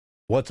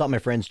What's up, my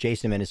friends?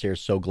 Jason Menace here.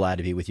 So glad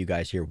to be with you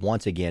guys here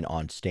once again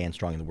on Stand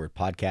Strong in the Word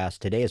podcast.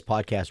 Today is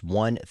podcast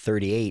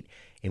 138,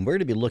 and we're going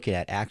to be looking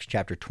at Acts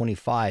chapter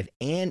 25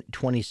 and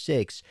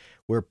 26,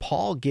 where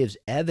Paul gives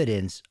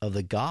evidence of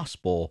the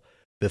gospel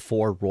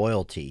before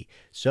royalty.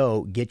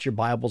 So get your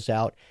Bibles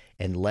out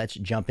and let's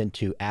jump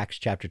into Acts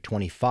chapter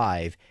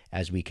 25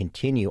 as we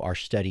continue our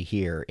study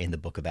here in the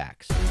book of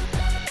Acts.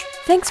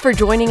 Thanks for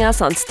joining us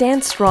on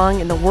Stand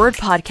Strong in the Word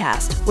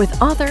podcast with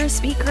author,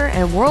 speaker,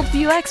 and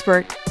worldview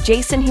expert,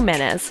 Jason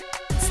Jimenez.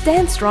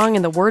 Stand Strong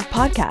in the Word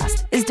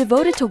podcast is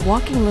devoted to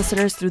walking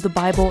listeners through the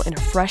Bible in a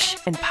fresh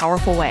and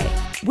powerful way.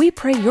 We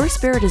pray your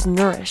spirit is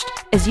nourished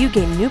as you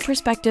gain new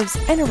perspectives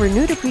and a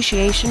renewed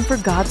appreciation for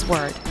God's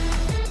Word.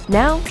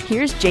 Now,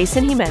 here's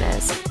Jason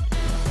Jimenez.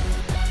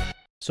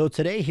 So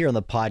today here on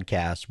the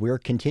podcast, we're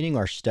continuing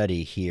our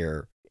study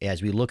here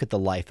as we look at the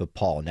life of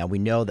Paul. Now, we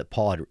know that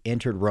Paul had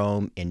entered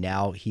Rome, and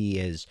now he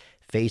is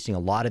facing a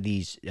lot of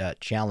these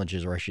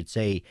challenges, or I should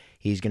say,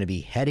 he's going to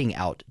be heading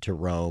out to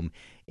Rome,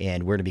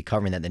 and we're going to be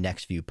covering that in the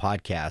next few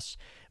podcasts.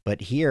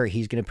 But here,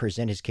 he's going to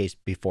present his case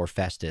before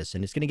Festus,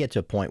 and it's going to get to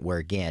a point where,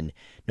 again,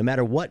 no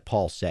matter what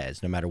Paul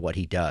says, no matter what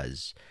he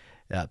does,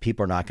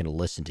 people are not going to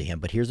listen to him.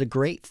 But here's a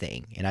great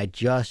thing, and I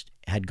just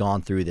had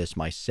gone through this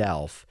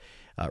myself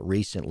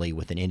recently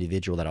with an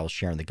individual that I was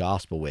sharing the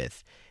gospel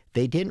with.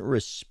 They didn't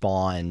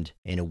respond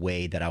in a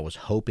way that I was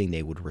hoping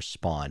they would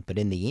respond. But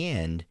in the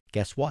end,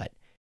 guess what?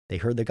 They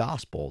heard the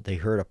gospel. They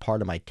heard a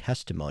part of my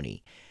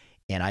testimony.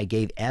 And I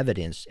gave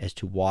evidence as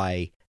to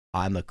why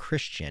I'm a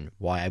Christian,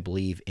 why I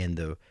believe in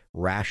the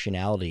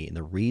rationality and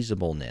the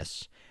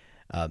reasonableness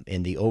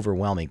and the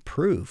overwhelming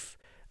proof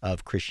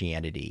of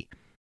Christianity.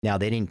 Now,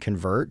 they didn't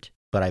convert,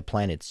 but I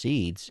planted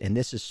seeds. And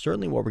this is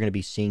certainly what we're going to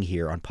be seeing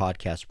here on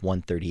podcast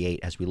 138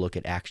 as we look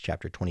at Acts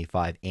chapter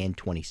 25 and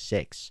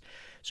 26.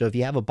 So if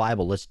you have a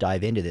Bible, let's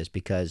dive into this,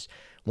 because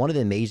one of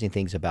the amazing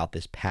things about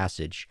this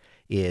passage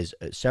is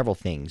several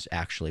things,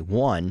 actually.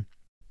 One,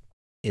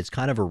 it's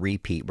kind of a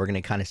repeat. We're going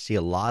to kind of see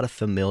a lot of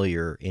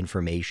familiar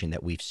information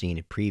that we've seen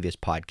in previous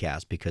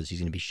podcasts because he's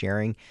going to be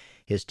sharing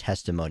his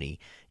testimony.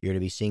 You're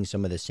going to be seeing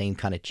some of the same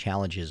kind of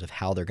challenges of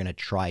how they're going to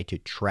try to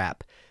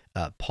trap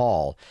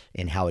Paul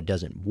and how it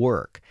doesn't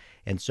work.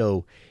 And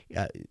so,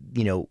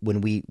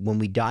 when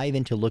we dive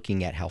into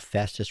looking at how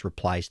Festus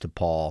replies to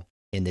Paul,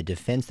 in the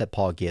defense that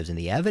Paul gives and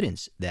the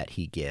evidence that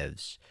he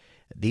gives,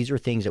 these are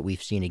things that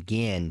we've seen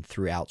again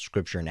throughout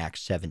Scripture in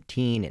Acts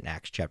 17 and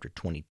Acts chapter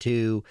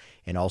 22,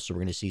 and also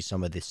we're going to see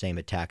some of the same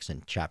attacks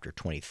in chapter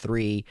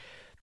 23.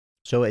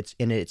 So it's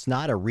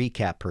not a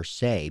recap per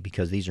se,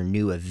 because these are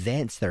new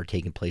events that are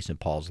taking place in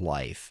Paul's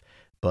life,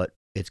 but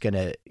it's going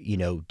to,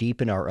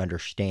 deepen our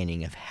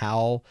understanding of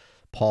how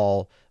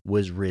Paul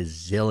was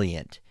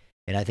resilient.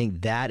 And I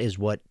think that is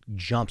what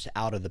jumps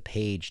out of the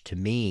page to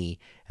me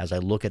as I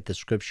look at the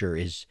Scripture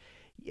is,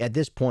 at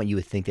this point, you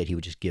would think that he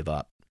would just give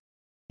up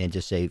and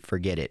just say,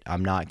 forget it.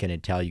 I'm not going to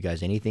tell you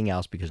guys anything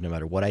else because no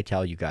matter what I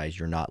tell you guys,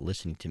 you're not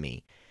listening to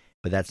me.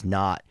 But that's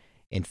not,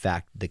 in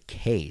fact, the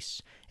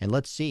case. And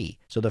let's see.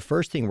 So the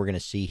first thing we're going to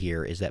see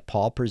here is that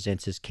Paul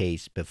presents his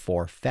case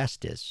before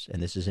Festus.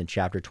 And this is in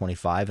chapter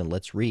 25. And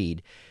let's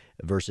read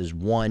verses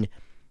 1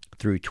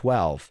 through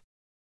 12.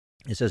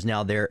 It says,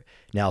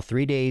 Now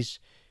 3 days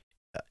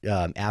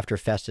after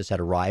Festus had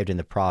arrived in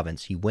the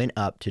province, he went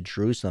up to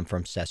Jerusalem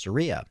from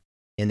Caesarea.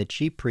 And the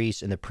chief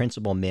priests and the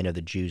principal men of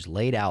the Jews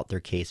laid out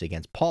their case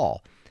against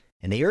Paul.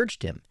 And they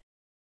urged him,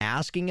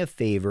 asking a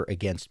favor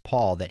against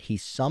Paul that he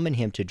summon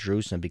him to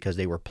Jerusalem because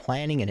they were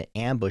planning an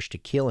ambush to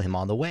kill him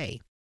on the way.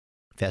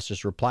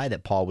 Festus replied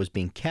that Paul was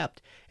being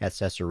kept at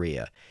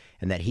Caesarea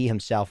and that he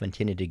himself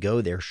intended to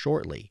go there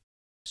shortly.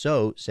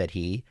 So, said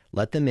he,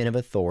 let the men of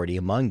authority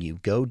among you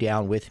go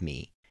down with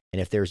me,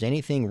 and if there is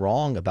anything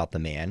wrong about the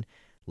man,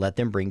 let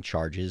them bring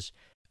charges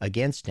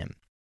against him.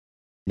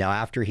 Now,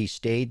 after he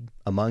stayed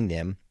among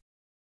them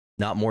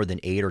not more than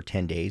 8 or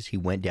 10 days, he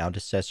went down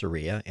to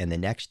Caesarea, and the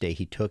next day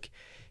he took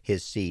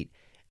his seat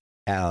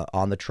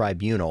on the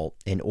tribunal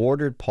and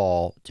ordered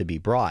Paul to be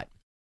brought.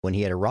 When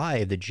he had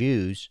arrived, the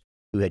Jews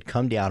who had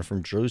come down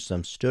from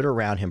Jerusalem stood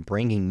around him,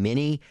 bringing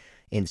many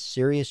and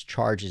serious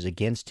charges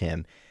against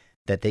him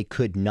that they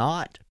could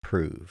not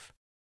prove.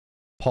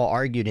 Paul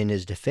argued in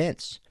his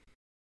defense,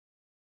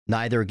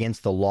 neither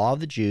against the law of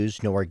the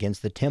Jews, nor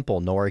against the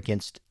temple, nor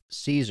against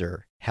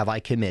Caesar have I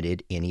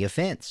committed any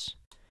offense.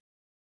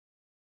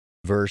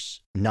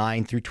 Verse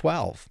 9 through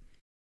 12.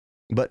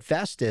 But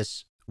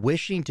Festus,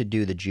 wishing to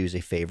do the Jews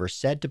a favor,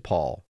 said to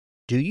Paul,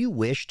 do you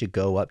wish to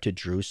go up to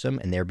Jerusalem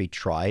and there be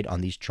tried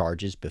on these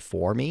charges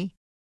before me?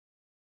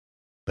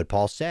 But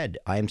Paul said,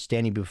 I am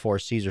standing before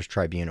Caesar's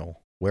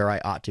tribunal, where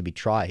I ought to be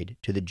tried.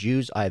 To the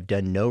Jews I have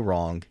done no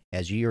wrong,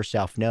 as you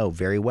yourself know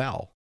very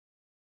well.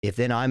 If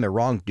then I am a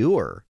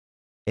wrongdoer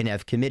and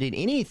have committed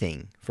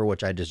anything for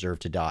which I deserve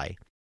to die,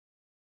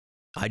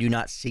 I do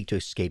not seek to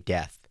escape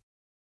death.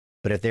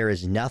 But if there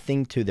is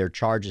nothing to their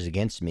charges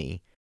against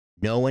me,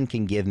 no one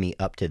can give me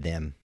up to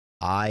them.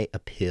 I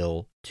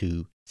appeal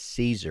to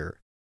Caesar.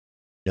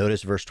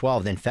 Notice verse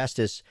 12. Then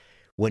Festus,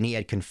 when he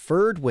had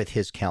conferred with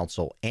his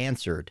council,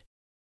 answered,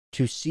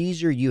 To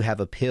Caesar you have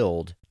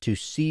appealed, to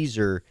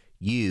Caesar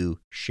you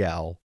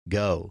shall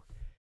go.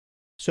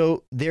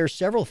 So there are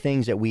several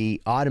things that we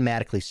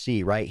automatically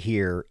see right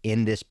here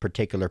in this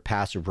particular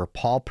passage where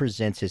Paul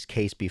presents his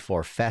case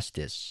before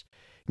Festus.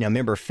 Now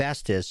remember,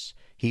 Festus,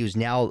 he was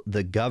now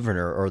the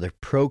governor or the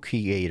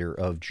procurator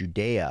of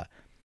Judea.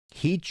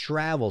 He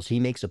travels, he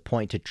makes a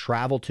point to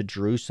travel to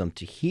Jerusalem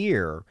to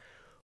hear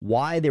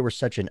why there was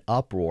such an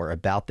uproar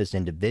about this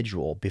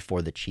individual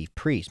before the chief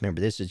priest.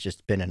 Remember, this has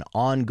just been an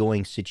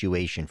ongoing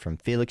situation from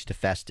Felix to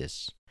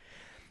Festus.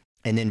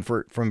 And then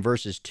from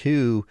verses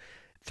 2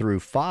 through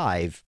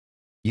 5,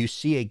 you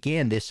see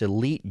again this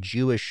elite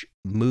Jewish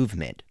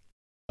movement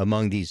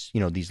among these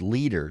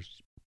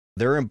leaders.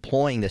 They're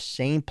employing the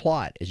same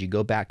plot as you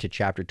go back to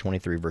chapter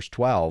 23, verse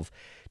 12,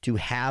 to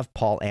have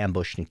Paul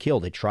ambushed and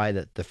killed. They tried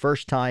that the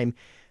first time,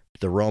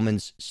 the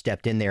Romans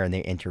stepped in there and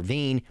they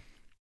intervened.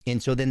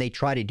 And so then they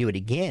try to do it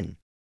again.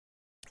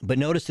 But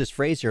notice this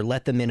phrase here,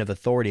 let the men of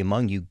authority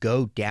among you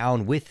go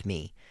down with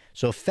me.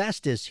 So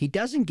Festus, he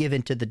doesn't give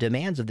in to the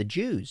demands of the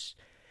Jews.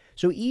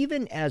 So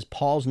even as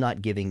Paul's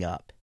not giving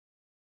up,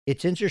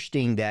 it's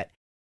interesting that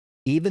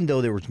even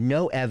though there was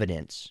no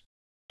evidence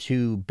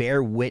to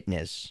bear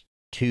witness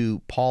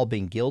to Paul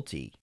being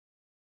guilty,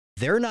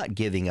 they're not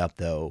giving up,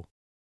 though,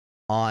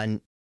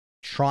 on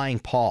trying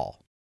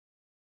Paul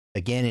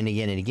again and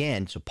again and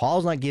again. So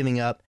Paul's not giving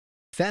up.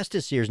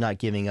 Festus here is not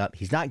giving up.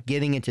 He's not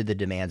giving into the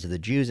demands of the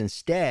Jews.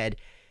 Instead,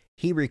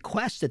 he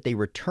requests that they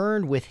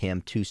return with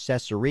him to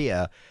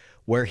Caesarea,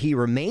 where he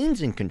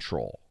remains in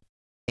control.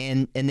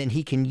 And then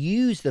he can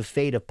use the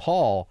fate of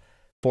Paul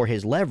for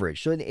his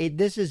leverage. So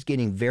this is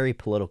getting very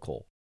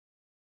political.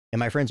 And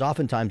my friends,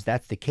 oftentimes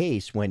that's the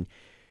case when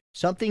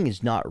something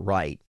is not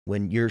right,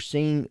 when you're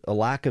seeing a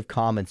lack of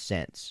common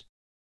sense,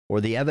 or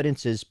the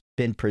evidence has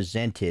been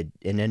presented,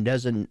 and it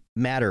doesn't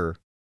matter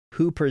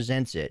who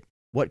presents it,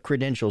 what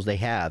credentials they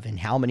have,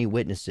 and how many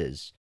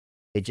witnesses.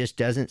 It just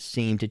doesn't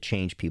seem to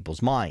change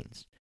people's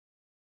minds.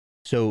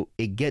 So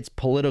it gets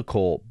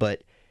political,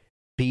 but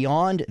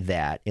beyond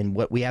that, and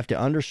what we have to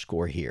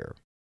underscore here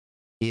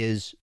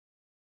is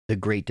the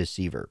great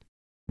deceiver,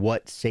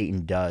 what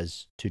Satan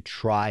does to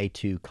try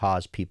to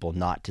cause people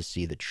not to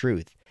see the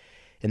truth.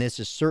 And this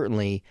is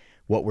certainly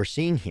what we're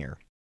seeing here.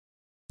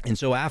 And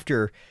so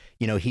after,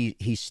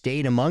 he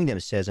stayed among them,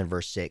 it says in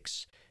verse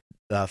 6,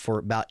 for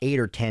about 8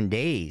 or 10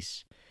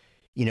 days,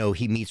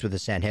 he meets with the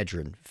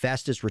Sanhedrin.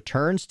 Festus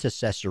returns to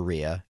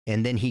Caesarea,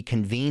 and then he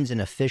convenes an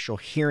official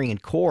hearing in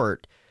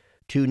court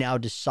to now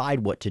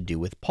decide what to do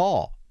with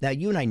Paul. Now,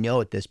 you and I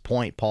know at this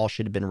point, Paul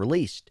should have been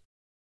released,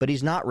 but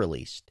he's not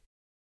released.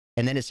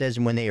 And then it says,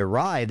 when they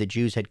arrived, the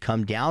Jews had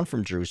come down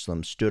from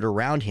Jerusalem, stood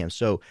around him.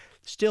 So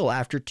still,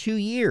 after 2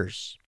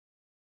 years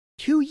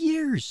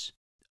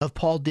of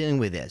Paul dealing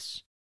with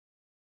this,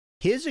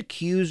 his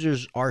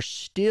accusers are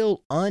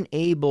still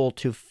unable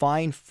to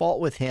find fault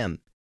with him.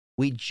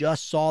 We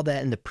just saw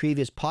that in the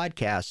previous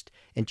podcast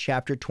in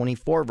chapter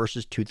 24,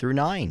 verses 2 through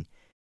 9.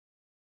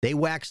 They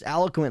waxed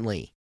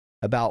eloquently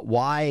about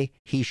why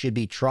he should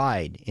be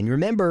tried. And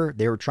remember,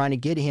 they were trying to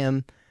get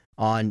him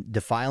on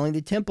defiling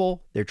the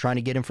temple. They're trying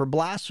to get him for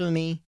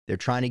blasphemy. They're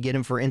trying to get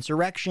him for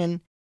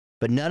insurrection.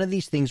 But none of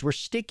these things were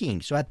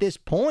sticking. So at this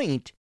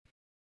point,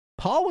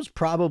 Paul was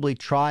probably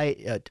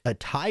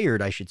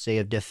tired, I should say,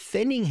 of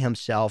defending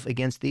himself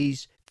against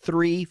these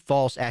 3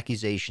 false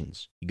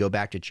accusations. You go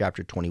back to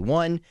chapter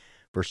 21,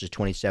 verses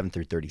 27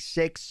 through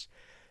 36.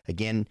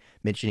 Again,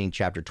 mentioning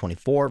chapter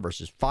 24,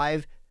 verses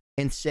 5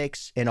 and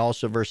 6, and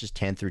also verses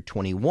 10 through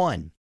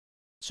 21.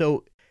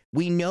 So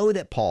we know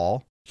that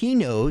Paul, he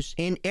knows,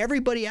 and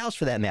everybody else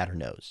for that matter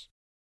knows,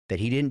 that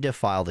he didn't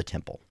defile the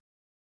temple.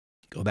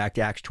 Go back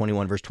to Acts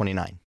 21, verse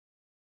 29.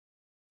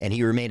 And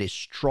he remained a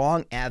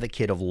strong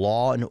advocate of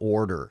law and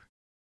order.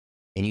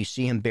 And you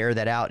see him bear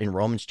that out in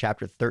Romans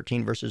chapter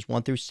 13, verses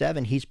 1 through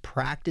 7. He's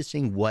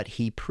practicing what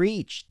he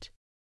preached.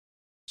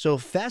 So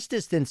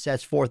Festus then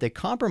sets forth a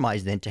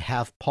compromise then to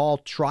have Paul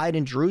tried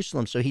in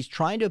Jerusalem. So he's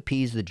trying to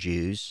appease the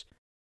Jews,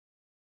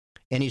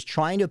 and he's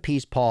trying to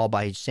appease Paul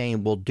by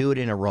saying, we'll do it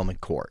in a Roman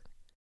court.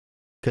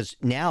 Because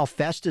now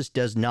Festus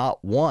does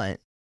not want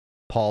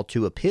Paul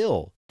to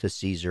appeal to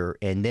Caesar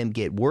and then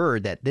get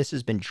word that this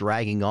has been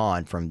dragging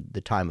on from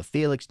the time of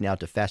Felix now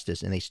to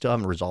Festus, and they still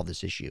haven't resolved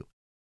this issue.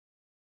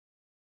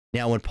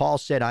 Now, when Paul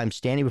said, I'm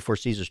standing before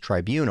Caesar's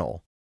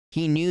tribunal,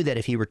 he knew that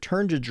if he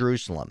returned to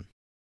Jerusalem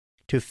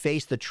to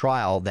face the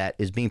trial that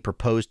is being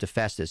proposed to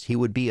Festus, he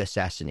would be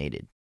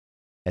assassinated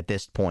at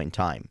this point in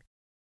time.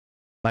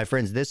 My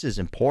friends, this is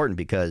important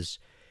because,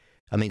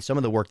 some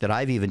of the work that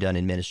I've even done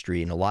in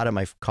ministry and a lot of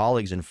my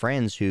colleagues and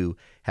friends who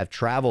have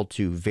traveled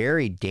to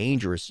very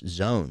dangerous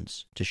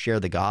zones to share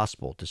the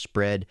gospel, to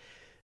spread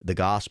the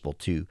gospel,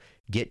 to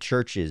get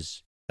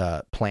churches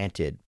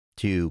planted,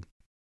 to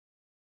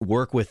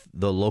work with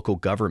the local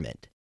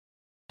government,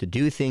 to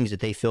do things that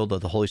they feel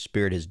that the Holy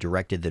Spirit has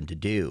directed them to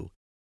do.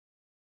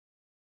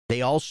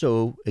 They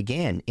also,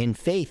 again, in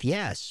faith,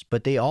 yes,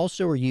 but they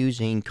also are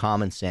using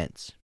common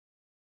sense.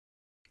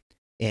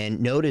 And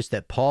notice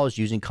that Paul is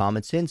using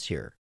common sense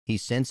here.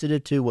 He's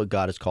sensitive to what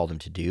God has called him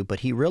to do,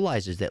 but he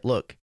realizes that,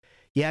 look,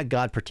 yeah,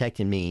 God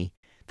protected me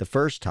the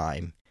first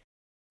time,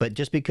 but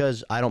just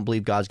because I don't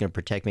believe God's going to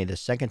protect me the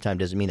second time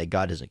doesn't mean that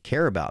God doesn't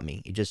care about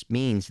me. It just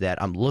means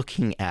that I'm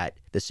looking at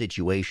the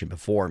situation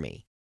before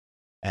me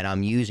and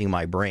I'm using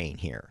my brain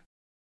here.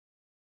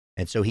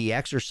 And so he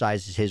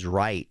exercises his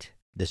right.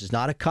 This is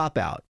not a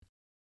cop-out.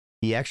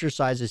 He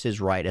exercises his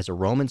right as a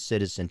Roman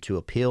citizen to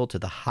appeal to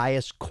the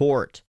highest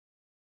court.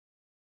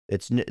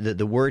 It's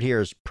the word here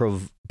is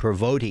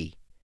provoti.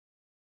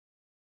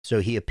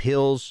 So he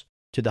appeals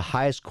to the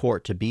highest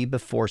court to be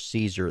before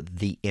Caesar,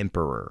 the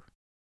emperor.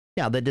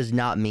 Now, that does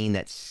not mean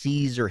that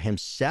Caesar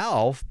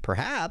himself,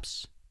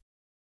 perhaps,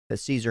 that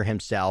Caesar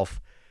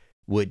himself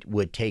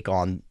would take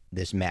on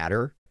this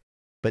matter.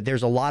 But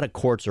there's a lot of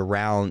courts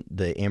around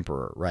the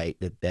emperor, right?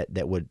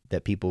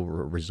 That people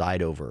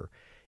reside over,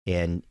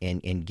 and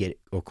get,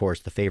 of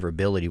course, the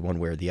favorability one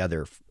way or the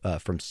other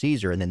from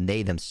Caesar, and then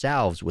they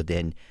themselves would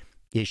then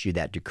issue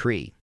that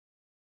decree.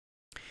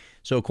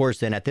 So, of course,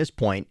 then at this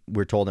point,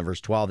 we're told in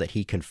verse 12 that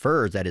he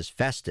confers, that is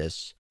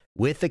Festus,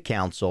 with the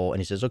council,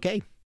 and he says,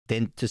 okay,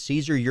 then to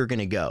Caesar you're going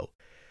to go.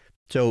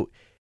 So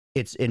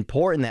it's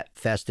important that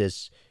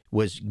Festus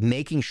was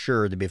making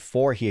sure that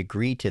before he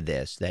agreed to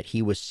this, that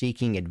he was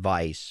seeking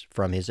advice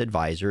from his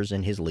advisors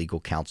and his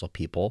legal counsel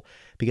people,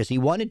 because he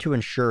wanted to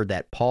ensure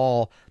that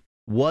Paul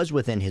was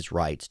within his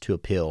rights to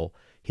appeal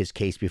his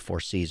case before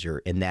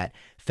Caesar, and that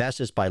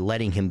Festus, by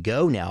letting him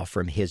go now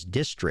from his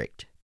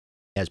district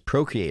as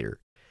procurator,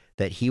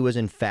 that he was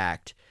in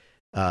fact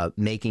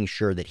making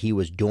sure that he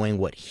was doing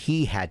what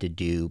he had to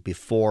do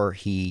before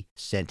he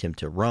sent him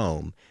to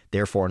Rome,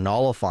 therefore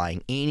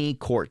nullifying any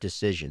court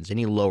decisions,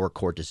 any lower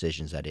court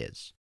decisions, that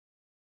is.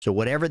 So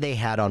whatever they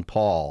had on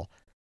Paul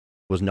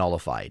was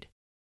nullified,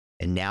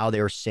 and now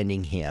they're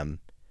sending him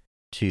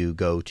to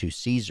go to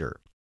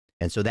Caesar.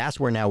 And so that's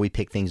where now we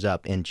pick things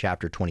up in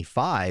chapter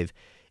 25,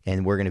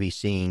 and we're going to be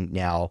seeing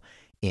now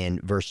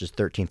in verses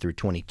 13 through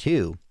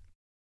 22.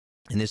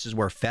 And this is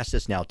where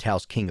Festus now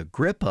tells King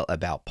Agrippa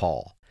about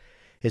Paul.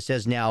 It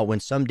says, now, when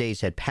some days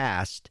had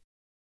passed,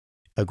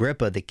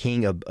 Agrippa, the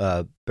king of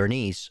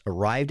Bernice,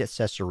 arrived at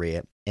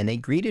Caesarea, and they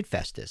greeted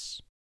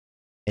Festus.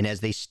 And as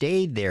they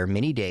stayed there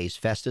many days,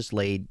 Festus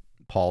laid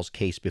Paul's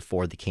case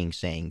before the king,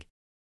 saying,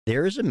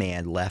 there is a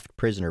man left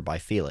prisoner by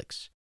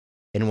Felix.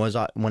 And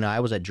when I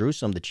was at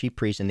Jerusalem, the chief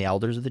priests and the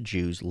elders of the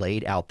Jews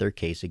laid out their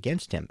case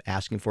against him,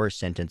 asking for a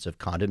sentence of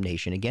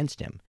condemnation against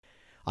him.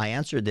 I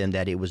answered them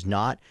that it was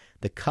not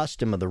the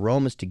custom of the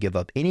Romans to give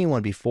up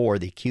anyone before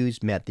the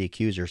accused met the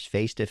accusers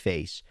face to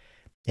face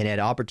and had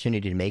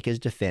opportunity to make his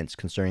defense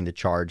concerning the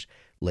charge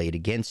laid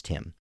against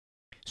him.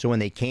 So when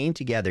they came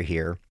together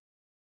here,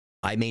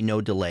 I made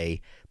no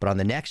delay, but on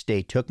the next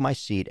day took my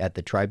seat at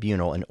the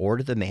tribunal and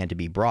ordered the man to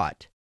be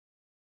brought.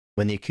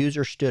 When the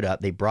accuser stood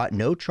up, they brought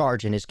no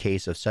charge in his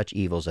case of such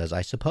evils as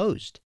I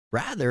supposed.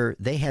 Rather,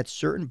 they had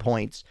certain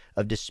points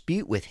of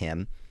dispute with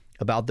him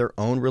about their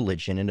own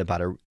religion and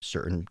about a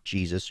certain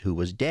Jesus who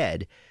was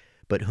dead,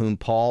 but whom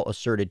Paul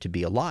asserted to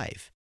be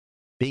alive.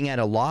 Being at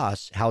a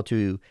loss how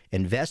to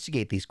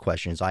investigate these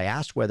questions, I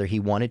asked whether he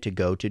wanted to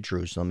go to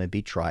Jerusalem and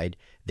be tried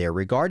there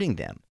regarding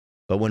them.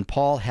 But when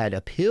Paul had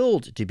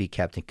appealed to be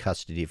kept in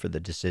custody for the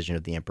decision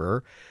of the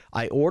emperor,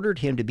 I ordered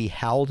him to be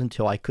held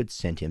until I could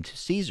send him to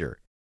Caesar.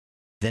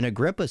 Then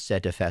Agrippa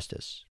said to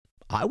Festus,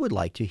 I would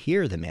like to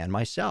hear the man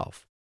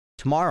myself.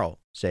 Tomorrow,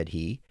 said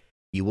he,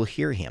 you will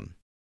hear him.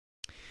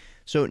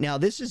 So now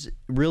this is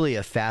really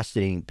a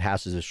fascinating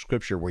passage of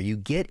scripture where you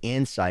get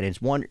insight.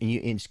 And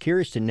it's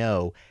curious to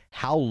know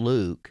how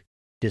Luke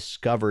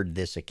discovered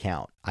this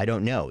account. I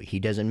don't know. He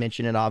doesn't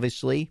mention it,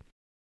 obviously,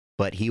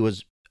 but he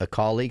was a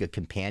colleague, a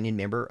companion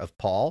member of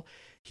Paul.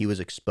 He was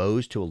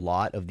exposed to a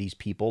lot of these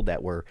people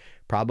that were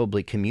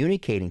probably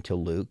communicating to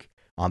Luke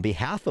on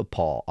behalf of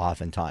Paul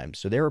oftentimes.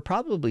 So there were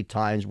probably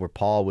times where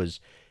Paul was,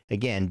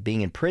 again,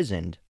 being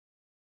imprisoned,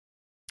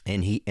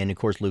 and of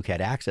course Luke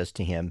had access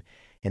to him,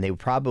 and they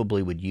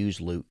probably would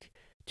use Luke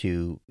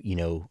to,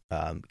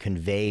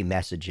 convey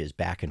messages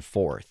back and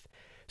forth.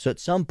 So at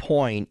some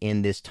point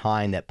in this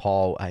time that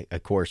Paul,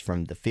 of course,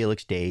 from the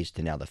Felix days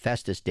to now the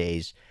Festus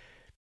days,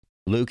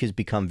 Luke has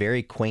become very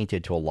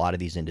acquainted to a lot of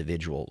these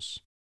individuals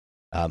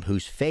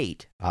whose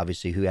fate,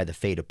 obviously, who had the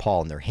fate of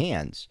Paul in their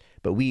hands.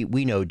 But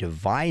we know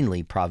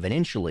divinely,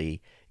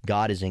 providentially,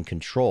 God is in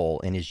control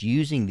and is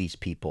using these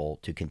people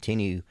to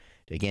continue,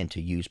 again,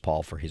 to use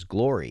Paul for his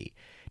glory.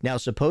 Now,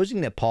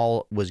 supposing that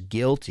Paul was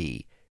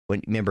guilty,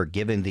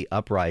 given the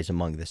uprising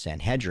among the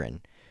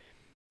Sanhedrin,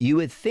 you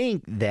would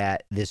think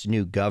that this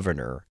new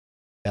governor,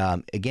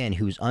 again,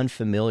 who's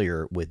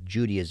unfamiliar with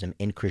Judaism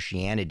and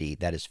Christianity,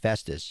 that is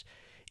Festus,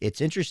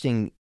 it's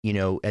interesting,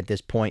 at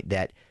this point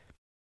that,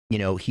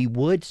 he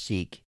would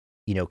seek,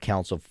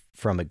 counsel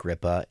from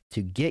Agrippa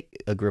to get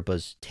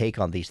Agrippa's take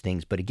on these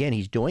things. But again,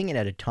 he's doing it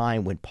at a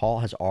time when Paul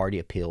has already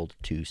appealed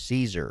to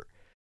Caesar.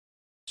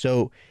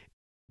 So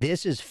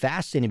this is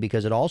fascinating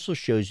because it also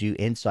shows you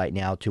insight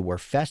now to where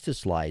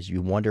Festus lies.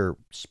 You wonder,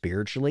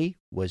 spiritually,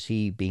 was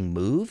he being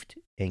moved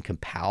and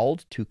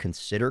compelled to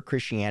consider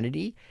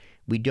Christianity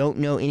We don't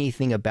know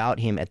anything about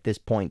him at this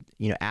point,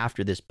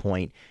 after this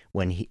point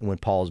when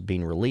Paul is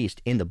being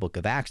released in the book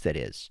of Acts, that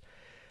is.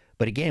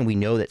 But again, we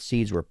know that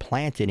seeds were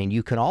planted, and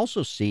you can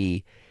also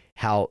see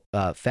how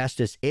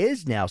Festus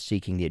is now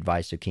seeking the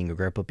advice of King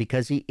Agrippa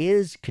because he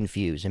is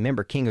confused. And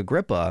remember, King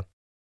Agrippa,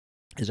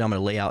 as I'm going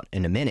to lay out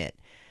in a minute,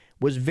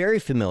 was very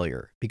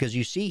familiar, because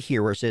you see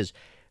here where it says,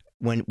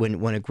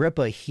 when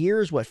Agrippa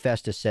hears what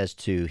Festus says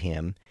to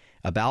him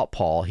about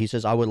Paul, he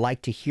says, I would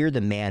like to hear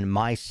the man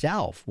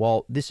myself.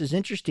 Well, this is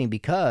interesting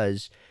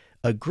because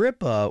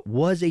Agrippa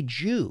was a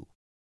Jew.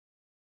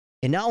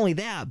 And not only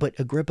that, but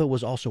Agrippa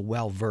was also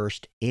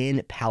well-versed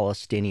in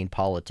Palestinian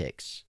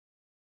politics.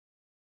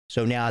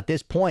 So now at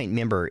this point,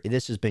 remember,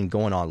 this has been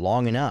going on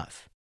long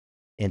enough.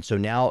 And so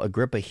now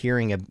Agrippa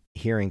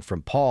hearing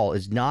from Paul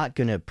is not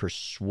going to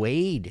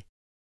persuade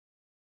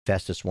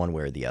Festus one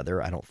way or the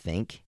other, I don't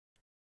think,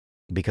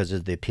 because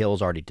the appeal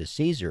is already to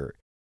Caesar.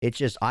 It's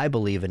just, I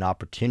believe, an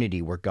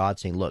opportunity where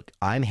God's saying, look,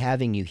 I'm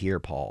having you here,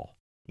 Paul.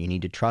 You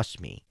need to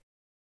trust me.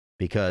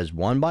 Because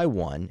one by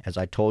one, as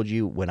I told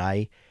you when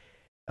I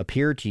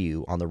appeared to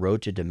you on the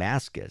road to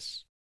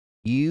Damascus,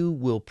 you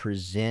will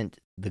present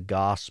the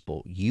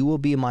gospel. You will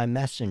be my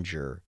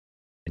messenger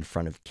in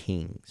front of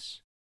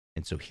kings.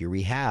 And so here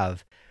we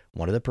have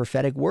one of the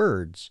prophetic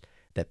words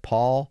that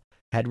Paul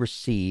had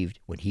received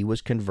when he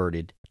was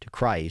converted to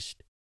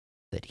Christ,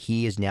 that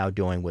he is now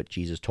doing what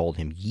Jesus told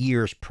him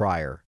years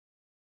prior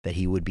that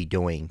he would be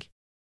doing.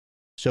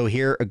 So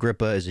here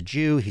Agrippa is a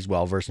Jew. He's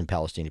well-versed in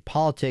Palestinian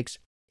politics,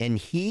 and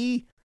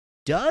he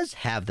does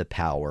have the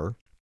power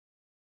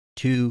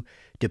to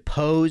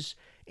depose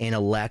and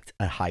elect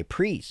a high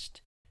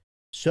priest.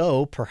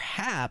 So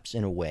perhaps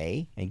in a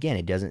way, again,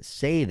 it doesn't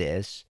say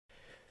this,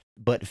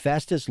 but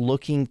Festus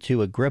looking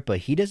to Agrippa,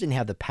 he doesn't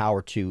have the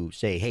power to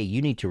say, hey,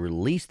 you need to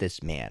release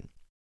this man.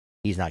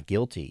 He's not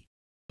guilty.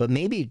 But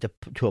maybe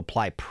to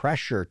apply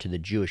pressure to the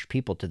Jewish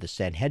people, to the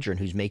Sanhedrin,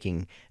 who's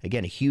making,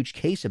 again, a huge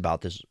case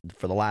about this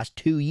for the last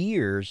 2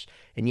 years,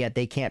 and yet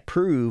they can't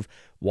prove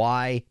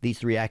why these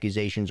 3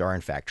 accusations are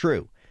in fact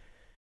true.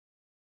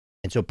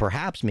 And so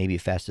perhaps maybe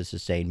Festus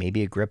is saying,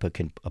 maybe Agrippa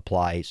can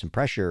apply some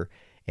pressure,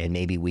 and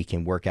maybe we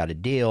can work out a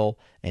deal.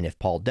 And if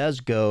Paul does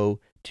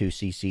go to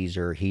see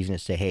Caesar, he's going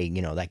to say, hey,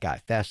 that guy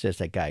Festus,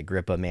 that guy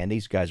Agrippa, man,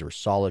 these guys were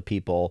solid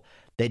people.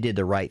 They did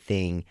the right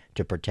thing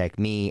to protect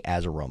me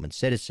as a Roman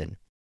citizen.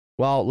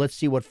 Well, let's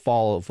see what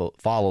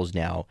follows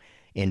now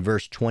in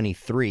verse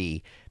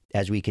 23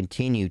 as we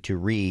continue to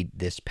read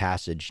this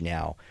passage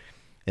now.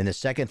 And the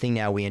second thing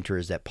now we enter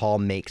is that Paul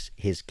makes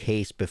his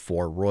case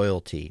before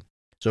royalty.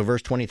 So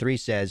verse 23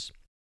 says,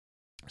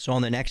 so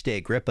on the next day,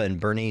 Agrippa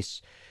and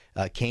Bernice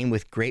came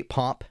with great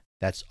pomp.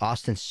 That's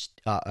ostentatious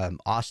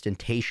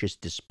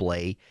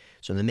display.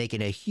 So they're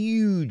making a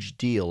huge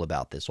deal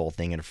about this whole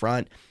thing in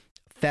front.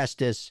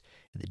 Festus,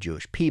 the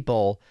Jewish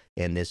people,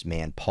 and this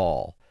man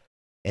Paul.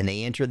 And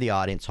they enter the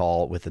audience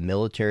hall with the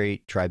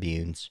military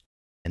tribunes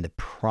and the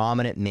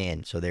prominent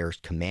men. So there's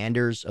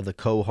commanders of the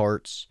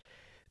cohorts.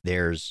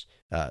 There's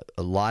a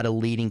lot of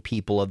leading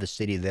people of the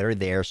city that are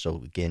there.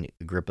 So again,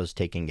 Agrippa's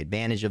taking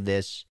advantage of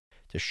this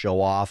to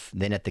show off.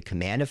 Then at the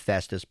command of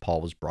Festus,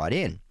 Paul was brought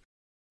in.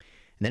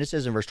 And then it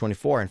says in verse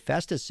 24, and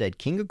Festus said,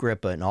 King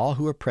Agrippa and all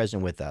who are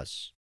present with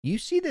us, you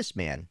see this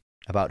man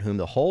about whom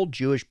the whole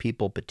Jewish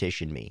people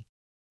petitioned me,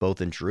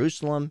 both in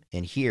Jerusalem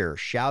and here,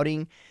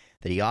 shouting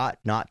that he ought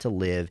not to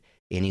live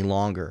any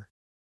longer.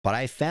 But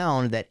I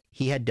found that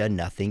he had done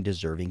nothing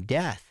deserving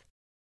death.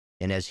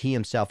 And as he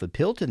himself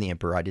appealed to the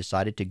emperor, I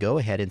decided to go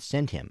ahead and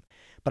send him.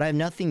 But I have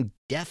nothing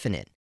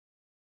definite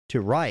to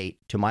write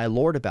to my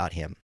lord about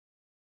him.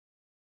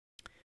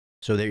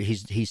 So there,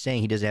 he's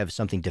saying he doesn't have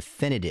something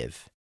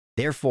definitive.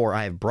 Therefore,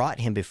 I have brought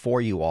him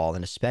before you all,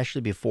 and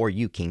especially before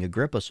you, King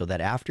Agrippa, so that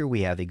after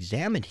we have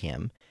examined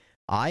him,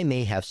 I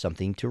may have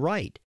something to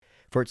write.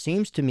 For it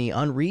seems to me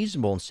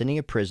unreasonable in sending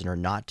a prisoner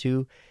not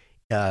to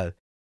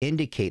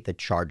indicate the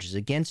charges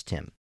against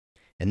him.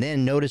 And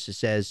then notice it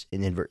says,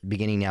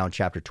 beginning now in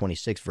chapter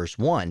 26, verse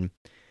 1,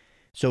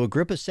 so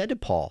Agrippa said to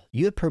Paul,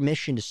 you have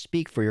permission to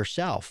speak for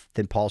yourself.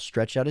 Then Paul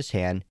stretched out his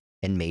hand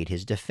and made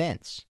his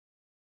defense.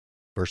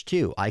 Verse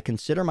 2, I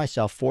consider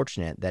myself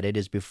fortunate that it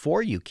is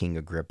before you, King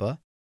Agrippa.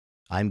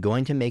 I am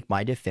going to make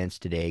my defense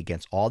today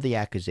against all the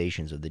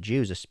accusations of the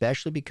Jews,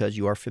 especially because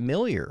you are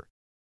familiar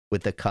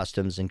with the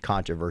customs and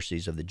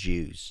controversies of the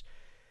Jews.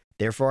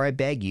 Therefore, I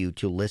beg you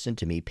to listen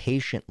to me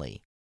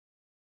patiently.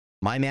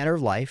 My manner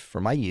of life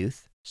from my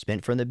youth,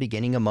 spent from the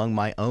beginning among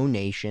my own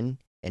nation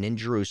and in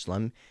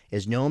Jerusalem,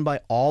 is known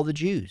by all the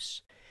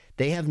Jews.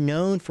 They have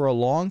known for a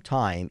long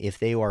time, if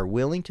they are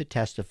willing to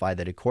testify,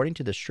 that according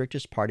to the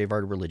strictest part of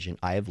our religion,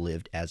 I have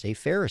lived as a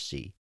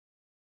Pharisee.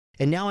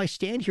 And now I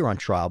stand here on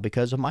trial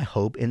because of my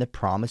hope in the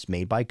promise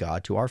made by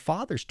God to our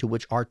fathers, to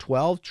which our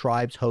 12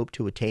 tribes hope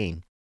to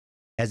attain,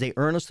 as they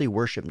earnestly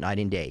worship night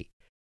and day.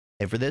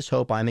 And for this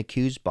hope I am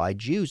accused by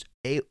Jews.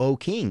 O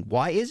king,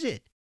 why is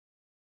it?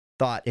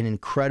 Thought an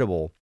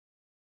incredible,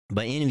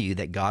 but in view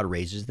that God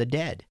raises the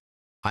dead.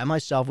 I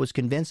myself was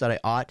convinced that I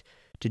ought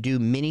to do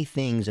many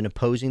things in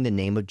opposing the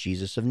name of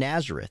Jesus of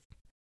Nazareth.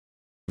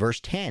 Verse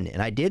 10,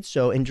 and I did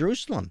so in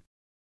Jerusalem.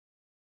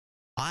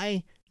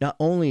 I not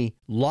only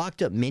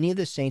locked up many of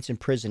the saints in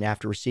prison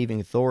after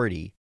receiving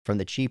authority from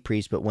the chief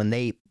priests, but when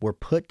they were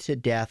put to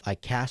death, I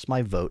cast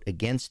my vote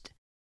against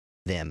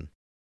them.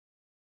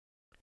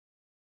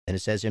 And it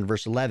says in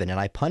verse 11, and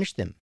I punished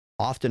them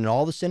often in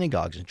all the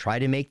synagogues and tried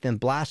to make them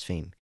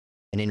blaspheme.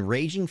 And in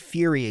raging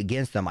fury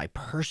against them, I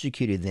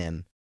persecuted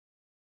them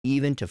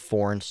even to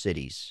foreign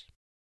cities.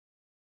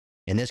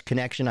 In this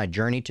connection, I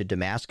journeyed to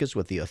Damascus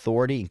with the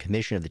authority and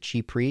commission of the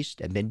chief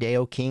priest. At midday,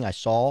 O king, I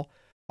saw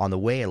on the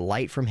way a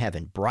light from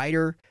heaven,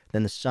 brighter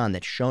than the sun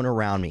that shone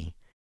around me.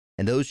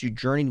 And those who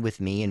journeyed with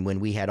me, and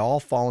when we had all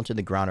fallen to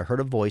the ground, I heard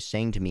a voice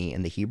saying to me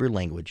in the Hebrew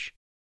language,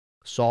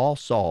 Saul,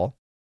 Saul,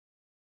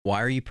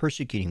 why are you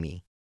persecuting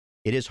me?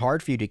 It is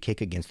hard for you to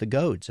kick against the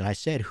goads. And I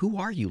said, Who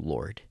are you,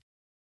 Lord?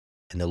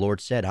 And the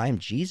Lord said, I am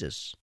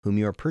Jesus, whom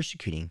you are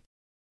persecuting.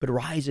 But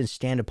rise and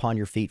stand upon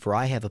your feet, for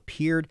I have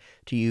appeared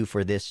to you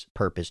for this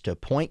purpose, to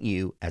appoint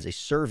you as a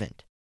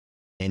servant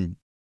and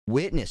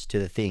witness to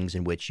the things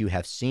in which you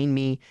have seen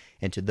me,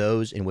 and to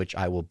those in which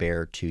I will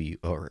appear to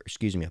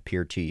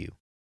you,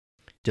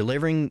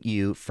 delivering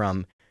you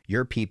from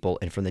your people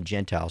and from the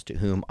Gentiles to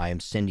whom I am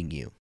sending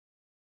you,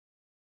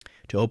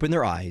 to open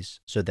their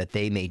eyes so that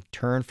they may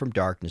turn from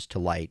darkness to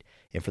light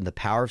and from the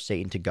power of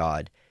Satan to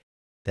God,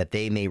 that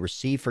they may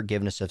receive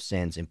forgiveness of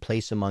sins and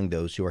place among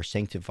those who are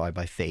sanctified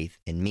by faith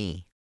in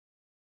me.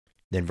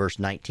 Then verse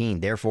 19,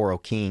 therefore, O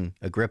King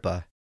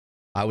Agrippa,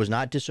 I was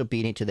not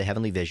disobedient to the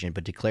heavenly vision,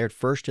 but declared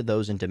first to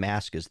those in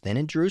Damascus, then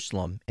in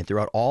Jerusalem, and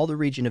throughout all the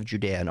region of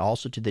Judea, and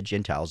also to the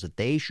Gentiles, that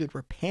they should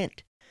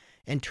repent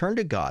and turn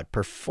to God,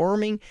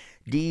 performing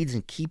deeds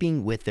in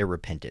keeping with their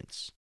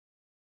repentance.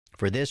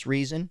 For this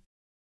reason,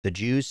 the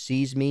Jews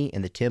seized me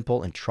in the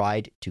temple and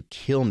tried to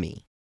kill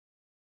me.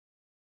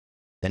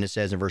 Then it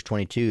says in verse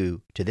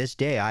 22, to this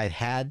day I have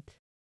had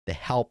the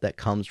help that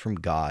comes from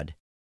God.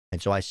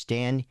 And so I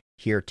stand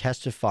here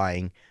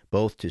testifying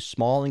both to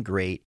small and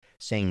great,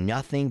 saying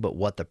nothing but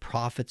what the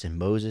prophets and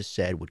Moses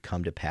said would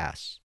come to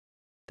pass,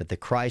 that the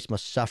Christ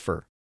must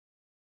suffer,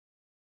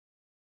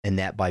 and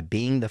that by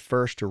being the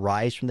first to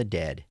rise from the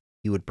dead,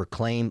 he would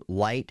proclaim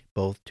light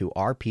both to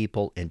our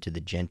people and to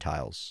the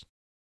Gentiles.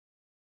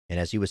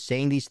 And as he was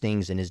saying these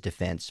things in his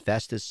defense,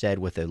 Festus said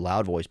with a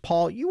loud voice,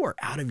 Paul, you are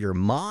out of your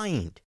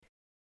mind.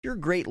 Your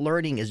great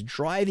learning is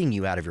driving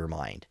you out of your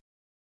mind.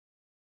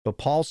 But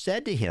Paul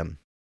said to him,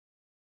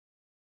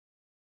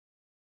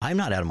 I am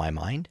not out of my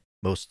mind,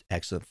 most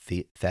excellent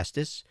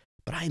Festus,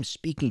 but I am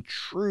speaking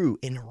true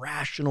and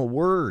rational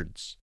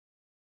words.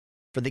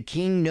 For the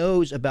king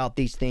knows about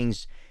these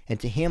things, and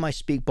to him I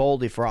speak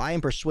boldly, for I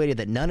am persuaded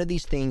that none of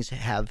these things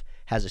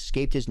has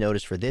escaped his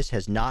notice, for this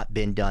has not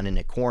been done in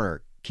a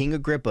corner. King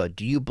Agrippa,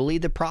 do you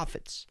believe the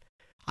prophets?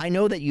 I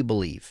know that you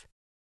believe.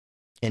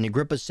 And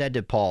Agrippa said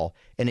to Paul,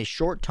 in a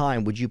short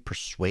time would you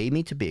persuade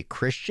me to be a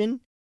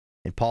Christian?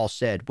 And Paul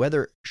said,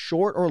 whether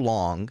short or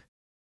long,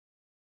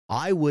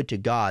 I would to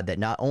God that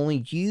not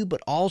only you,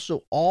 but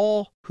also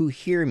all who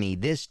hear me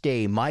this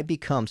day might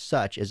become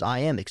such as I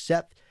am,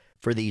 except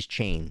for these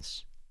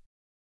chains.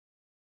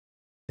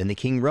 Then the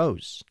king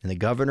rose, and the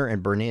governor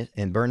and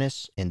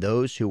Bernice and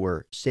those who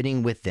were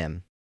sitting with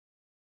them.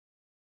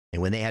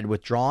 And when they had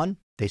withdrawn,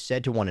 they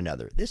said to one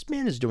another, this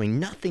man is doing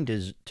nothing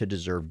to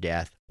deserve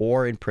death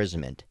or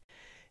imprisonment.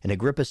 And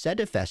Agrippa said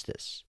to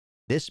Festus,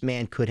 this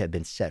man could have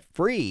been set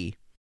free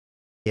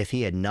if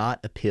he had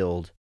not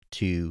appealed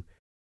to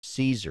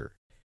Caesar.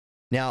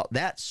 Now,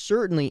 that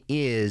certainly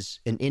is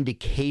an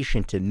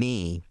indication to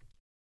me,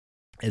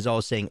 as I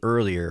was saying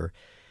earlier,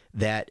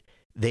 that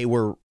they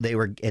were,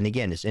 and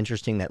again, it's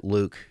interesting that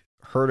Luke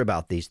heard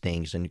about these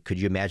things. And could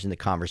you imagine the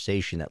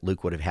conversation that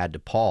Luke would have had to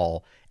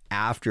Paul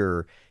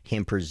after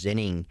him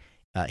presenting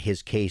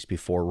his case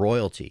before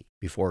royalty,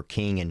 before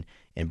King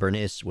and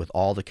Bernice, with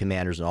all the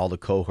commanders and all the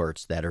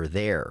cohorts that are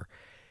there.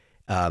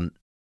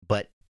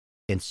 But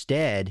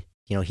instead,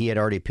 he had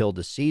already appealed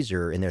to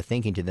Caesar, and they're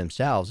thinking to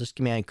themselves, this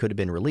man could have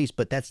been released.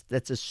 But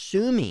that's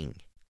assuming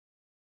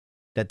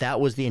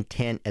that was the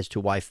intent as to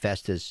why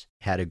Festus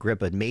had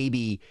Agrippa.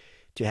 Maybe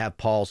to have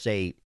Paul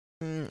say,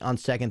 on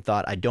second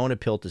thought, I don't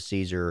appeal to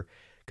Caesar,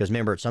 because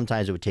remember,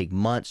 sometimes it would take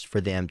months for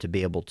them to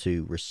be able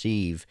to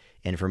receive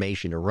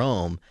information to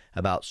Rome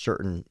about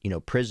certain,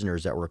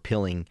 prisoners that were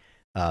appealing,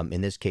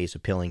 in this case,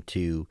 appealing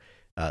to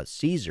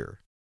Caesar.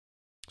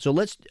 So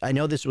I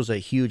know this was a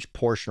huge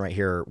portion right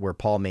here where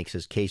Paul makes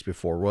his case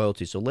before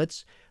royalty. So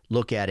let's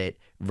look at it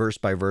verse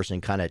by verse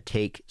and kind of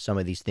take some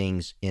of these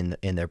things in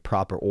their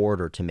proper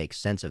order to make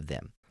sense of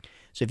them.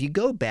 So if you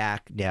go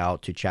back now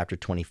to chapter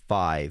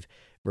 25,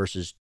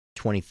 verses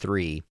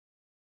 23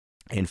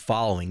 and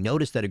following,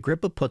 notice that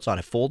Agrippa puts on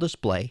a full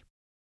display,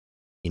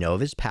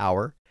 of his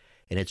power,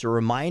 and it's a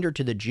reminder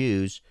to the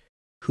Jews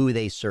who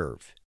they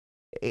serve.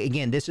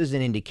 Again, this is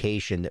an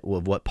indication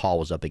of what Paul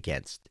was up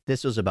against.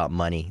 This was about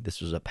money.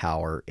 This was a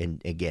power. And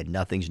again,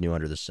 nothing's new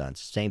under the sun.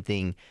 Same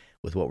thing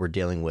with what we're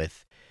dealing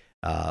with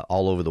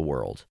all over the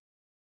world.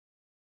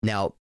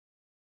 Now,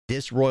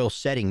 this royal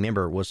setting,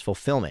 remember, was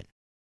fulfillment.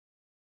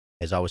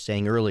 as I was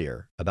saying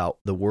earlier, about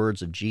the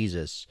words of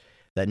Jesus,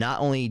 that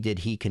not only did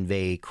he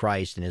convey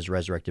Christ and his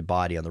resurrected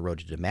body on the road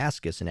to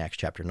Damascus in Acts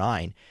chapter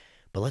 9,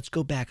 but let's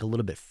go back a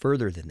little bit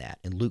further than that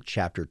in Luke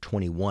chapter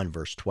 21,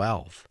 verse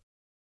 12,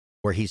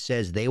 where he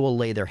says, they will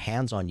lay their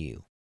hands on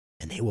you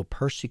and they will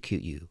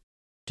persecute you,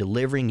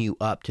 delivering you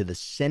up to the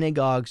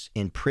synagogues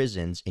and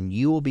prisons, and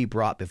you will be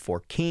brought before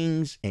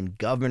kings and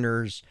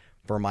governors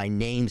for my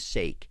name's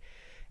sake.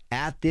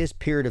 At this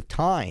period of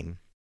time,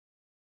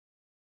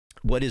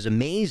 what is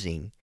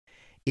amazing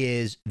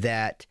is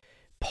that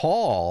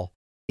Paul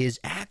is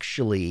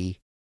actually,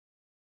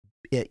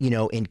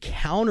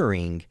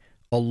 encountering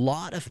a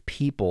lot of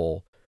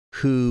people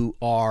who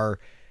are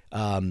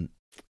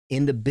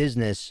in the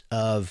business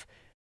of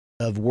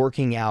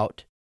working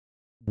out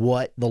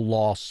what the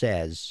law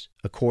says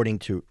according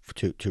to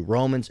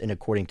Romans and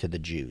according to the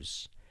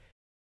Jews.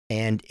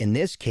 And in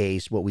this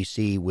case, what we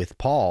see with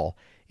Paul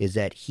is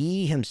that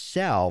he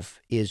himself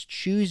is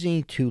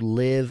choosing to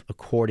live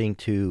according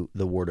to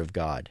the Word of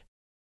God.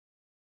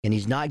 And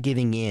he's not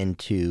giving in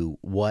to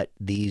what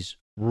these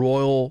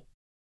royal,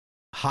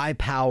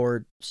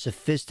 high-powered,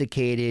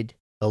 sophisticated,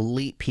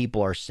 elite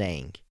people are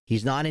saying.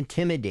 He's not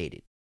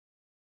intimidated.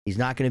 He's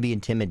not going to be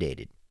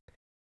intimidated.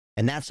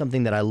 And that's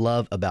something that I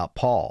love about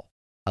Paul.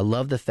 I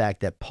love the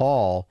fact that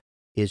Paul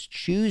is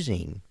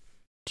choosing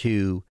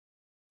to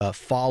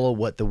follow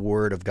what the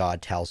Word of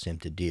God tells him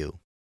to do.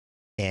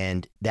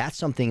 And that's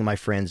something, my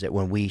friends, that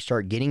when we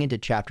start getting into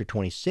chapter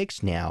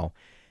 26 now,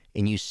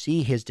 and you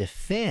see his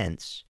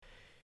defense,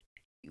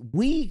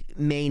 we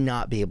may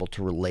not be able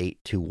to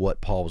relate to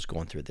what Paul was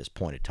going through at this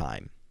point in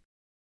time.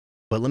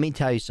 But let me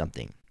tell you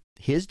something.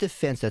 His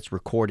defense that's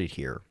recorded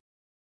here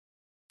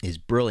is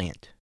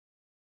brilliant.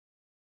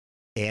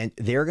 And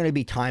there are going to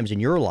be times in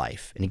your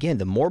life, and again,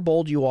 the more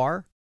bold you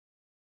are,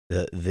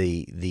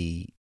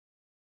 the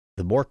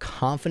more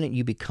confident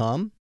you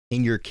become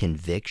in your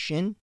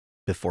conviction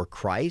before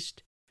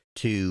Christ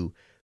to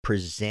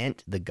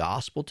present the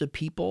gospel to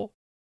people,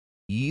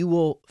 you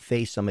will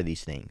face some of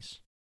these things.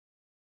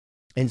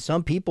 And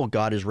some people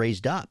God has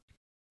raised up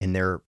in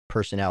their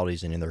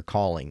personalities and in their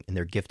calling and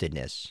their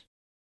giftedness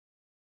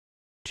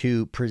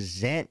to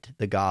present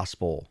the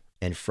gospel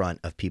in front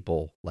of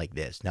people like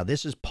this. Now,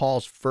 this is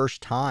Paul's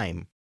first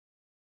time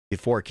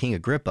before King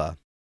Agrippa.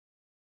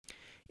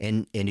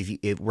 And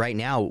if right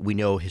now we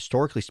know,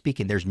 historically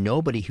speaking, there's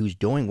nobody who's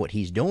doing what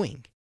he's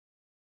doing,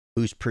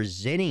 who's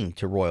presenting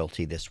to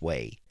royalty this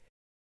way.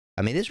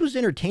 I mean, this was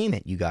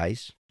entertainment, you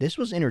guys. This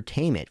was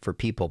entertainment for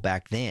people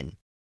back then.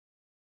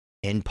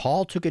 And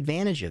Paul took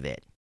advantage of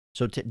it.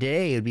 So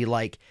today it would be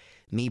like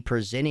me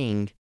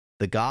presenting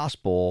the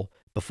gospel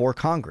before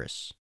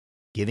Congress,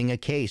 giving a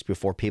case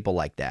before people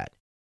like that,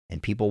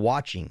 and people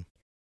watching,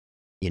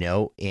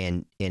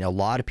 and a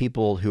lot of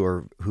people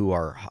who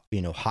are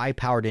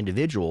high-powered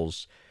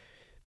individuals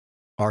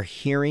are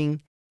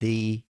hearing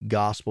the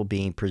gospel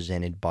being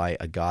presented by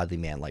a godly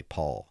man like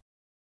Paul.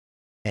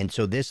 And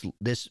so this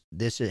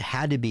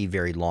had to be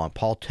very long.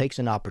 Paul takes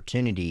an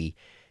opportunity.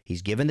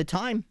 He's given the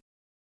time.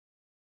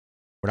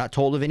 We're not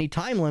told of any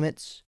time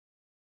limits.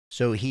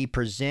 So he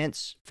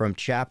presents from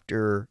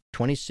chapter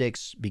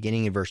 26,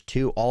 beginning in verse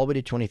 2, all the way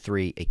to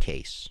 23, a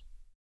case.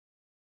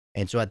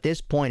 And so at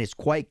this point, it's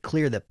quite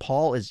clear that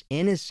Paul is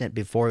innocent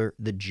before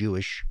the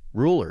Jewish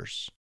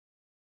rulers.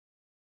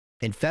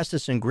 And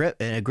Festus and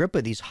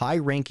Agrippa, these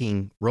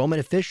high-ranking Roman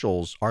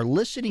officials, are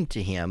listening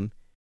to him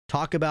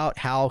talk about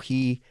how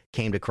he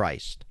came to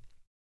Christ.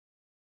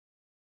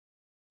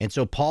 And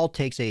so Paul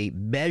takes a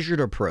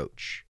measured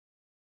approach.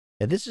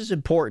 And this is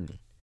important,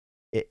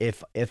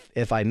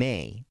 if I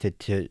may,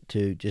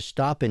 to just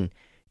stop and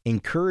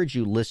encourage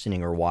you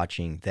listening or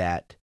watching,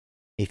 that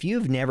if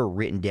you've never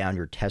written down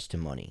your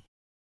testimony,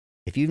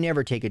 if you've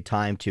never taken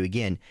time to,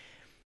 again,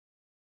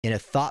 in a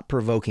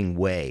thought-provoking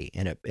way,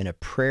 in a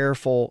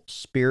prayerful,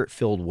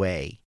 spirit-filled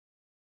way,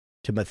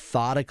 to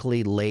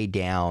methodically lay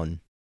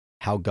down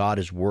how God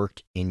has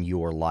worked in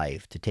your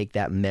life, to take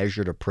that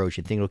measured approach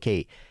and think,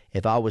 okay,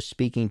 if I was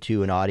speaking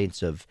to an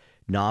audience of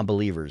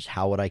non-believers,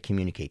 how would I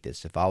communicate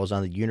this? If I was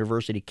on the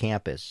university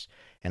campus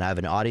and I have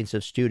an audience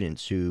of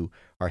students who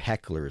are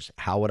hecklers,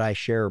 how would I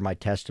share my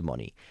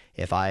testimony?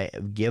 If I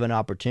give an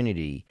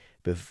opportunity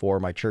before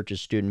my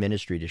church's student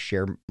ministry to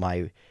share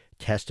my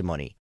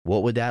testimony,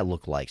 what would that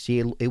look like? See,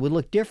 it would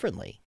look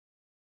differently.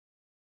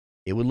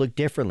 It would look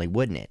differently,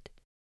 wouldn't it?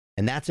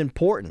 And that's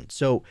important.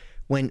 So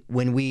when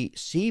we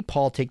see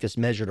Paul take this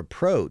measured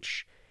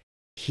approach,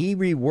 he